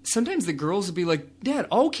 Sometimes the girls will be like, Dad,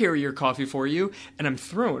 I'll carry your coffee for you. And I'm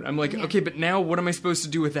thrown. I'm like, okay, but now what am I supposed to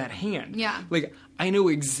do with that hand? Yeah. Like, I know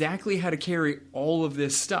exactly how to carry all of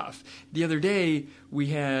this stuff. The other day, we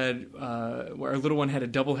had, our little one had a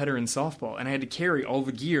doubleheader in softball. And I had to carry all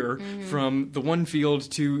the gear from the one field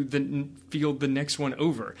to the field the next one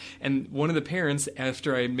over. And one of the parents,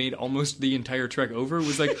 after I made almost the entire trek over,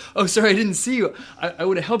 was like, oh, sorry, I didn't see you. I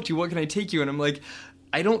would have helped you. What can I take you? And I'm like,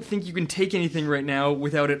 I don't think you can take anything right now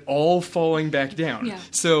without it all falling back down. Yeah.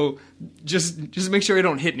 So just make sure I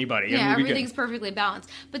don't hit anybody. Yeah, everything's perfectly balanced.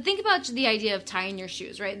 But think about the idea of tying your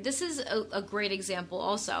shoes, right? This is a great example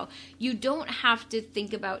also. You don't have to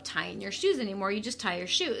think about tying your shoes anymore. You just tie your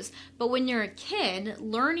shoes. But when you're a kid,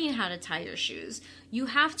 learning how to tie your shoes, you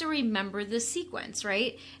have to remember the sequence,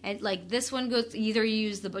 right? And like this one goes, either you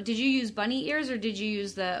use did you use bunny ears or did you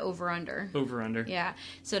use the over-under? Over-under. Yeah,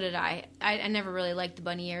 so did I. I never really liked the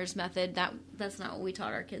bunny ears method. That's not what we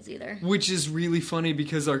taught our kids either. Which is really funny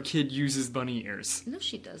because our kid uses bunny ears. No,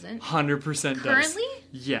 she doesn't. 100% does. Currently?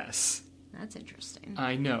 Yes. That's interesting.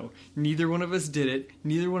 I know. Neither one of us did it.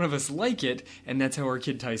 Neither one of us like it. And that's how our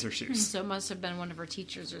kid ties her shoes. So it must have been one of her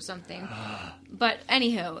teachers or something. But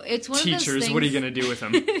anywho, it's one of those things... Teachers, what are you going to do with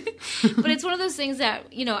them? But it's one of those things that,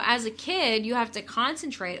 as a kid, you have to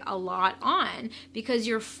concentrate a lot on because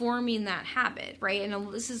you're forming that habit, right?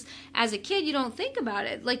 And this is, as a kid, you don't think about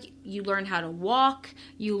it. Like, you learn how to walk,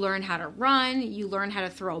 you learn how to run, you learn how to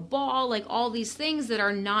throw a ball, like all these things that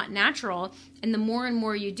are not natural. And the more and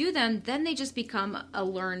more you do them, then they just become a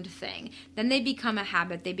learned thing. Then they become a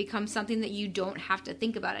habit. They become something that you don't have to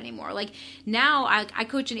think about anymore. Like now I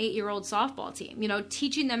coach an 8-year-old softball team,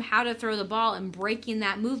 teaching them how to throw the ball and breaking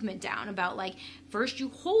that movement down about like, first you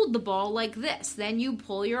hold the ball like this, then you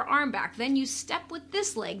pull your arm back, then you step with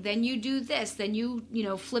this leg, then you do this, then you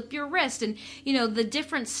flip your wrist, and the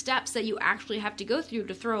different steps that you actually have to go through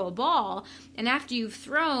to throw a ball. And after you've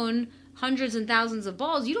thrown hundreds and thousands of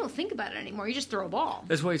balls, you don't think about it anymore. You just throw a ball.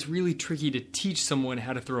 That's why it's really tricky to teach someone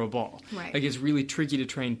how to throw a ball. Right. Like, it's really tricky to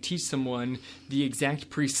try and teach someone the exact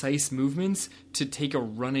precise movements to take a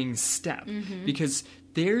running step. Because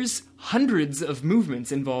there's hundreds of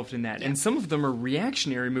movements involved in that. Yeah. And some of them are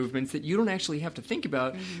reactionary movements that you don't actually have to think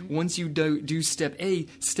about. Once you do step A,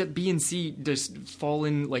 step B and C just fall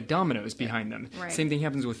in like dominoes behind them. Right. Same thing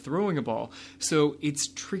happens with throwing a ball. So it's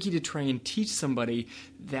tricky to try and teach somebody.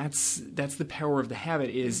 That's the power of the habit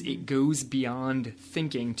is it goes beyond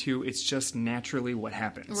thinking to it's just naturally what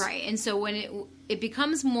happens. Right. And so when it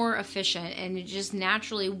becomes more efficient and it's just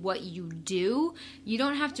naturally what you do, you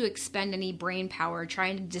don't have to expend any brain power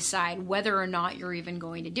trying to decide whether or not you're even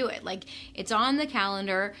going to do it. Like, it's on the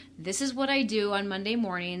calendar. This is what I do on Monday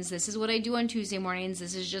mornings. This is what I do on Tuesday mornings.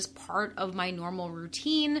 This is just part of my normal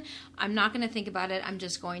routine. I'm not going to think about it. I'm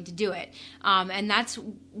just going to do it. And that's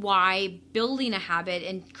why building a habit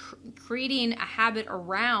and creating a habit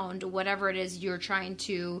around whatever it is you're trying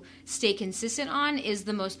to stay consistent on is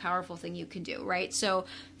the most powerful thing you can do, right? So,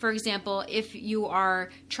 for example, if you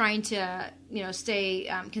are trying to,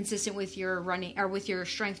 stay consistent with your running or with your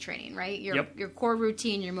strength training, right? Your core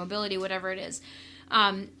routine, your mobility, whatever it is.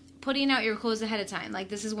 putting out your clothes ahead of time. Like,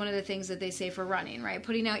 this is one of the things that they say for running, right?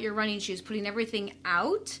 Putting out your running shoes, putting everything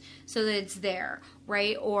out so that it's there,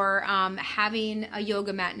 right? Or having a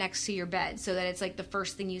yoga mat next to your bed so that it's like the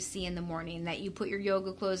first thing you see in the morning, that you put your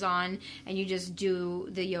yoga clothes on and you just do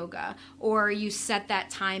the yoga. Or you set that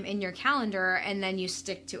time in your calendar and then you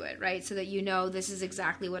stick to it, right? So that you know this is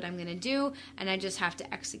exactly what I'm going to do and I just have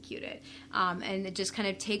to execute it. And it just kind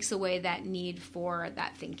of takes away that need for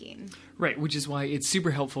that thinking. Right, which is why it's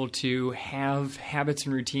super helpful to have habits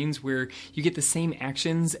and routines where you get the same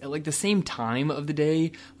actions at like the same time of the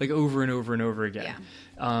day, like over and over and over again.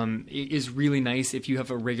 Yeah. It is really nice if you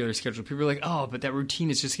have a regular schedule. People are like, oh, but that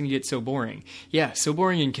routine is just going to get so boring. Yeah, so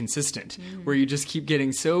boring and consistent, where you just keep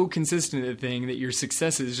getting so consistent at a thing that your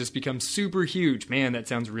successes just become super huge. Man, that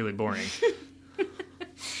sounds really boring.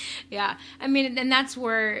 Yeah. I mean, and that's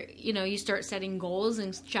where, you start setting goals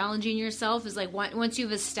and challenging yourself is like once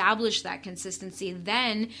you've established that consistency,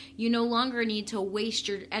 then you no longer need to waste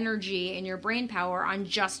your energy and your brain power on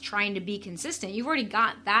just trying to be consistent. You've already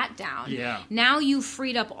got that down. Yeah. Now you've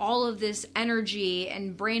freed up all of this energy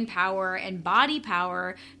and brain power and body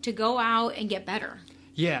power to go out and get better.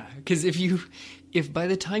 Yeah, because if by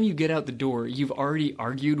the time you get out the door, you've already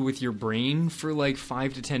argued with your brain for like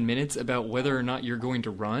 5 to 10 minutes about whether or not you're going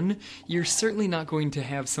to run, you're certainly not going to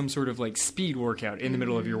have some sort of like speed workout in the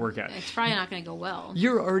middle of your workout. It's probably not going to go well.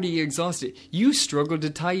 You're already exhausted. You struggled to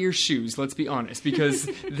tie your shoes, let's be honest, because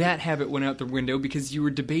that habit went out the window because you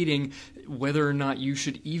were debating whether or not you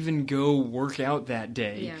should even go work out that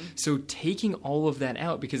day. Yeah. So taking all of that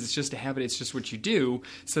out, because it's just a habit, it's just what you do,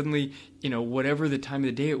 suddenly, whatever the time of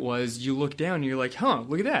the day it was, you look down and you're like, huh,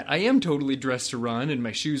 look at that. I am totally dressed to run and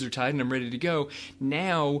my shoes are tied and I'm ready to go.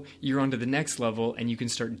 Now you're on to the next level and you can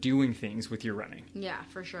start doing things with your running. Yeah,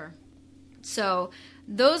 for sure. So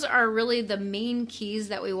those are really the main keys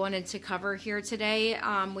that we wanted to cover here today.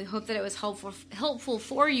 We hope that it was helpful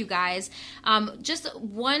for you guys. Just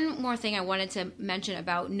one more thing I wanted to mention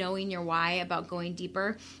about knowing your why, about going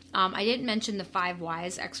deeper. I didn't mention the 5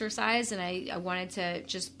 whys exercise, and I wanted to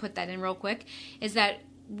just put that in real quick, is that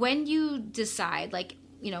when you decide, like,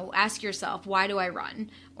 ask yourself, why do I run?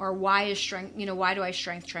 Or why do I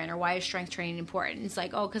strength train? Or why is strength training important? It's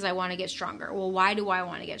like, because I want to get stronger. Well, why do I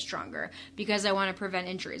want to get stronger? Because I want to prevent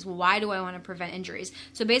injuries. Well, why do I want to prevent injuries?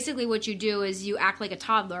 So basically what you do is you act like a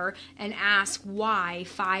toddler and ask why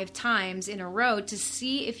 5 times in a row to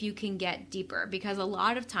see if you can get deeper. Because a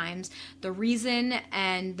lot of times the reason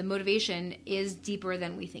and the motivation is deeper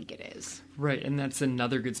than we think it is. Right, and that's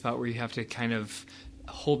another good spot where you have to kind of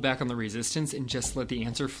hold back on the resistance and just let the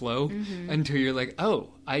answer flow until you're like, oh,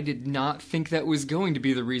 I did not think that was going to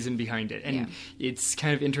be the reason behind it. And it's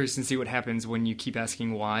kind of interesting to see what happens when you keep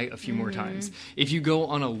asking why a few more times. If you go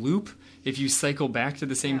on a loop, if you cycle back to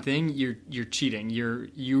the same thing, you're cheating.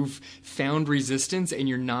 You've found resistance and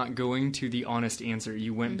you're not going to the honest answer.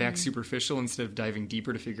 You went back superficial instead of diving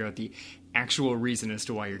deeper to figure out the actual reason as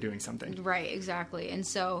to why you're doing something. Right, exactly. And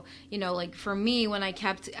so, like for me, when I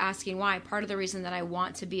kept asking why, part of the reason that I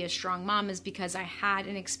want to be a strong mom is because I had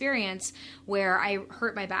an experience where I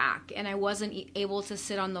hurt my back and I wasn't able to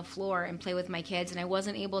sit on the floor and play with my kids and I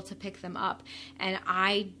wasn't able to pick them up. And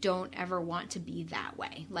I don't ever want to be that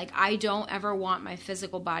way. Like, I don't ever want my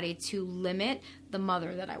physical body to limit the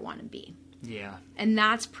mother that I want to be. Yeah. And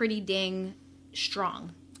that's pretty dang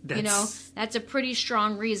strong. That's a pretty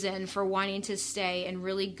strong reason for wanting to stay in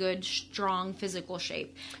really good, strong physical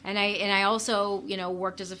shape. And I also,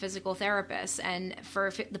 worked as a physical therapist. And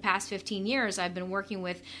for the past 15 years, I've been working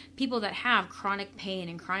with people that have chronic pain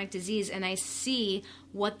and chronic disease. And I see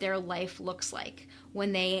what their life looks like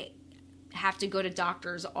when they have to go to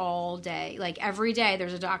doctors all day. Like every day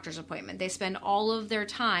there's a doctor's appointment. They spend all of their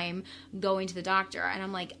time going to the doctor. And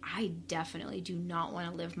I'm like, I definitely do not want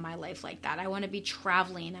to live my life like that. I want to be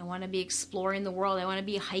traveling. I want to be exploring the world. I want to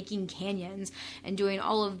be hiking canyons and doing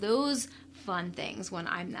all of those fun things when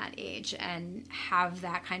I'm that age and have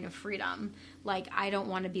that kind of freedom. Like, I don't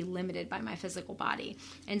want to be limited by my physical body.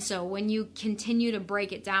 And so when you continue to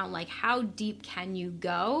break it down, like, how deep can you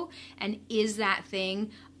go? And is that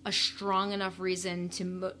thing a strong enough reason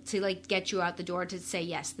to like get you out the door to say,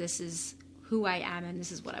 yes, this is who I am and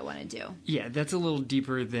this is what I want to do? Yeah, that's a little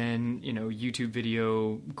deeper than, YouTube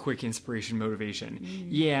video, quick inspiration, motivation.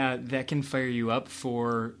 Yeah, that can fire you up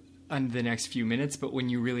for the next few minutes, but when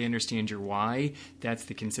you really understand your why, that's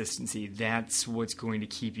the consistency. That's what's going to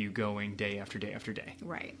keep you going day after day after day.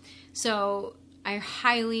 Right. So I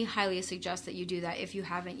highly, highly suggest that you do that if you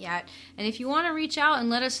haven't yet. And if you want to reach out and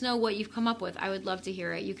let us know what you've come up with, I would love to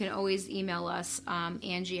hear it. You can always email us,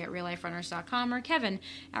 Angie at realliferunners.com or Kevin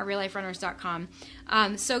at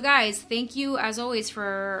realliferunners.com. So guys, thank you as always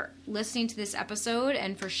for listening to this episode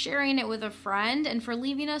and for sharing it with a friend and for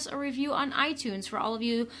leaving us a review on iTunes. For all of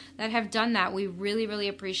you that have done that, we really, really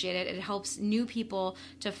appreciate it. It helps new people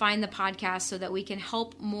to find the podcast so that we can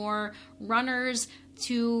help more runners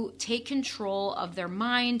to take control of their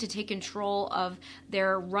mind, to take control of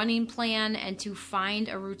their running plan, and to find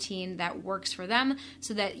a routine that works for them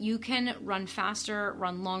so that you can run faster,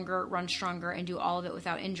 run longer, run stronger, and do all of it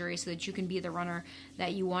without injury so that you can be the runner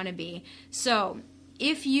that you want to be. So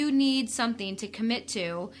if you need something to commit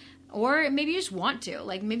to, or maybe you just want to,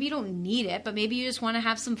 like maybe you don't need it, but maybe you just want to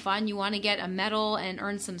have some fun. You want to get a medal and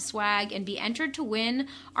earn some swag and be entered to win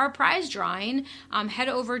our prize drawing. Head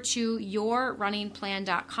over to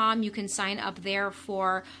yourrunningplan.com. You can sign up there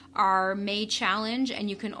for our May challenge, and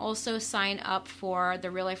you can also sign up for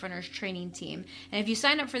the Real Life Runners training team. And if you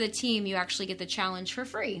sign up for the team, you actually get the challenge for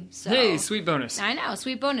free. So, hey, sweet bonus. I know,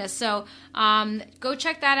 sweet bonus. So go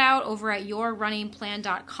check that out over at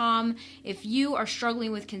yourrunningplan.com. If you are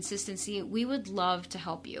struggling with consistency, we would love to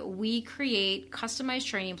help you. We create customized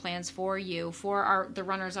training plans for you, for the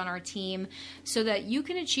runners on our team, so that you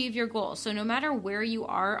can achieve your goals. So no matter where you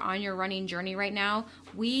are on your running journey right now,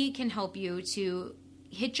 we can help you to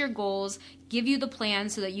hit your goals, give you the plan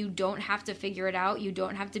so that you don't have to figure it out. You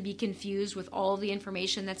don't have to be confused with all the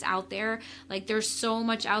information that's out there. Like, there's so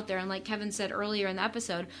much out there. And like Kevin said earlier in the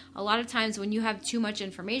episode, a lot of times when you have too much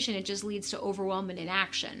information, it just leads to overwhelm and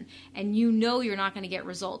inaction. And you know you're not going to get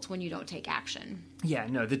results when you don't take action. Yeah,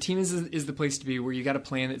 no, the team is the place to be, where you got a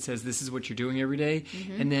plan that says this is what you're doing every day.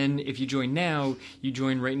 Mm-hmm. And then if you join now, you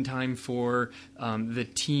join right in time for the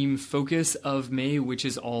team focus of May, which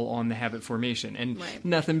is all on the habit formation. And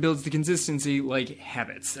nothing builds the consistency like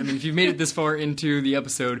habits. I mean, if you've made it this far into the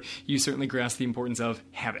episode, you certainly grasp the importance of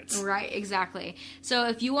habits. Right, exactly. So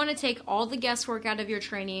if you want to take all the guesswork out of your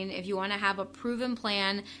training, if you want to have a proven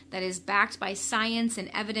plan that is backed by science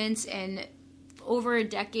and evidence and over a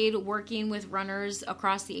decade working with runners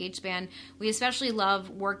across the age span. We especially love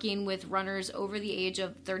working with runners over the age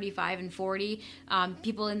of 35 and 40,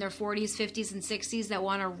 people in their 40s, 50s, and 60s that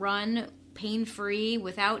want to run pain-free,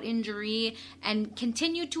 without injury, and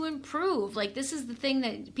continue to improve. Like, this is the thing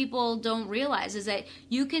that people don't realize, is that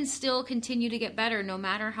you can still continue to get better no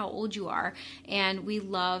matter how old you are. And we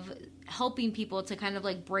love helping people to kind of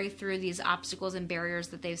like break through these obstacles and barriers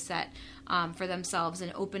that they've set for themselves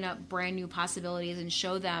and open up brand new possibilities and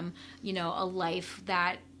show them, you know, a life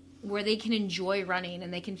where they can enjoy running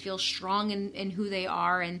and they can feel strong in who they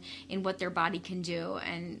are and in what their body can do.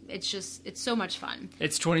 And it's so much fun.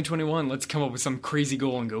 It's 2021. Let's come up with some crazy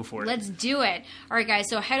goal and go for it. Let's do it. All right, guys.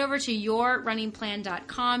 So head over to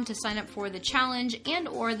yourrunningplan.com to sign up for the challenge and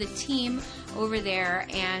or the team over there.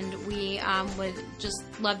 And we would just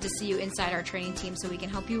love to see you inside our training team so we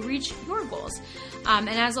can help you reach your goals. And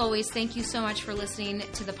as always, thank you so much for listening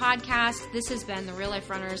to the podcast. This has been the Real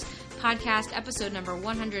Life Runners podcast, episode number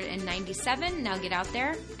 197. Now get out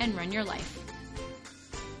there and run your life.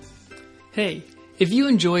 Hey, if you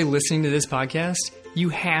enjoy listening to this podcast, you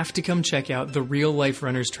have to come check out the Real Life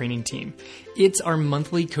Runners training team. It's our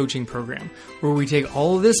monthly coaching program where we take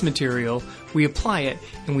all of this material, we apply it,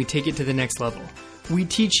 and we take it to the next level. We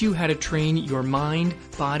teach you how to train your mind,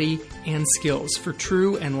 body, and skills for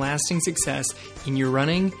true and lasting success in your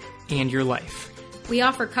running and your life. We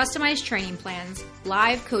offer customized training plans,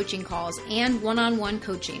 live coaching calls, and one-on-one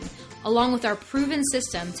coaching, along with our proven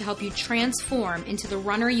system to help you transform into the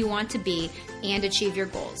runner you want to be and achieve your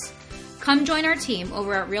goals. Come join our team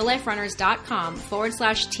over at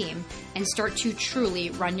realliferunners.com/team and start to truly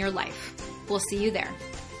run your life. We'll see you there.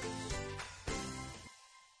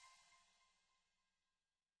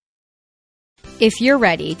 If you're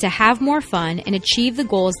ready to have more fun and achieve the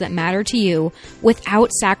goals that matter to you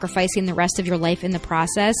without sacrificing the rest of your life in the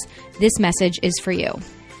process, this message is for you.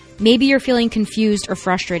 Maybe you're feeling confused or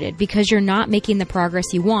frustrated because you're not making the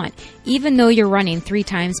progress you want, even though you're running 3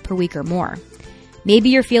 times per week or more. Maybe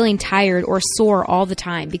you're feeling tired or sore all the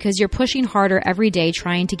time because you're pushing harder every day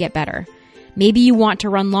trying to get better. Maybe you want to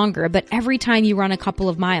run longer, but every time you run a couple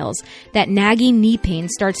of miles, that nagging knee pain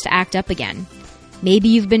starts to act up again. Maybe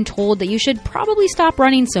you've been told that you should probably stop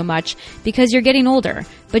running so much because you're getting older,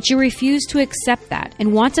 but you refuse to accept that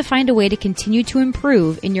and want to find a way to continue to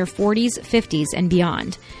improve in your 40s, 50s, and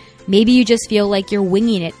beyond. Maybe you just feel like you're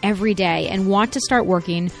winging it every day and want to start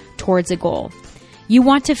working towards a goal. You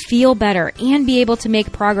want to feel better and be able to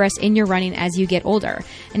make progress in your running as you get older.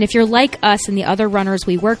 And if you're like us and the other runners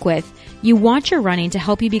we work with, you want your running to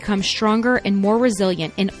help you become stronger and more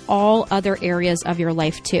resilient in all other areas of your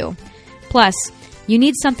life too. Plus, you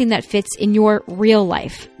need something that fits in your real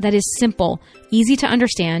life, that is simple, easy to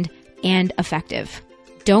understand, and effective.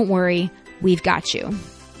 Don't worry, we've got you.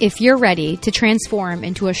 If you're ready to transform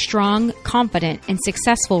into a strong, confident, and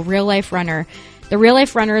successful real-life runner, the Real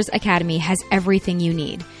Life Runners Academy has everything you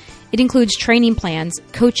need. It includes training plans,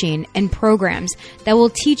 coaching, and programs that will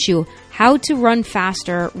teach you how to run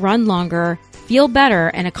faster, run longer, feel better,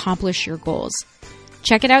 and accomplish your goals.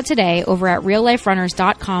 Check it out today over at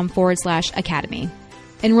realliferunners.com/academy.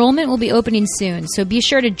 Enrollment will be opening soon, so be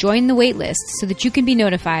sure to join the waitlist so that you can be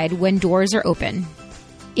notified when doors are open.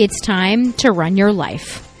 It's time to run your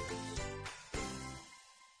life.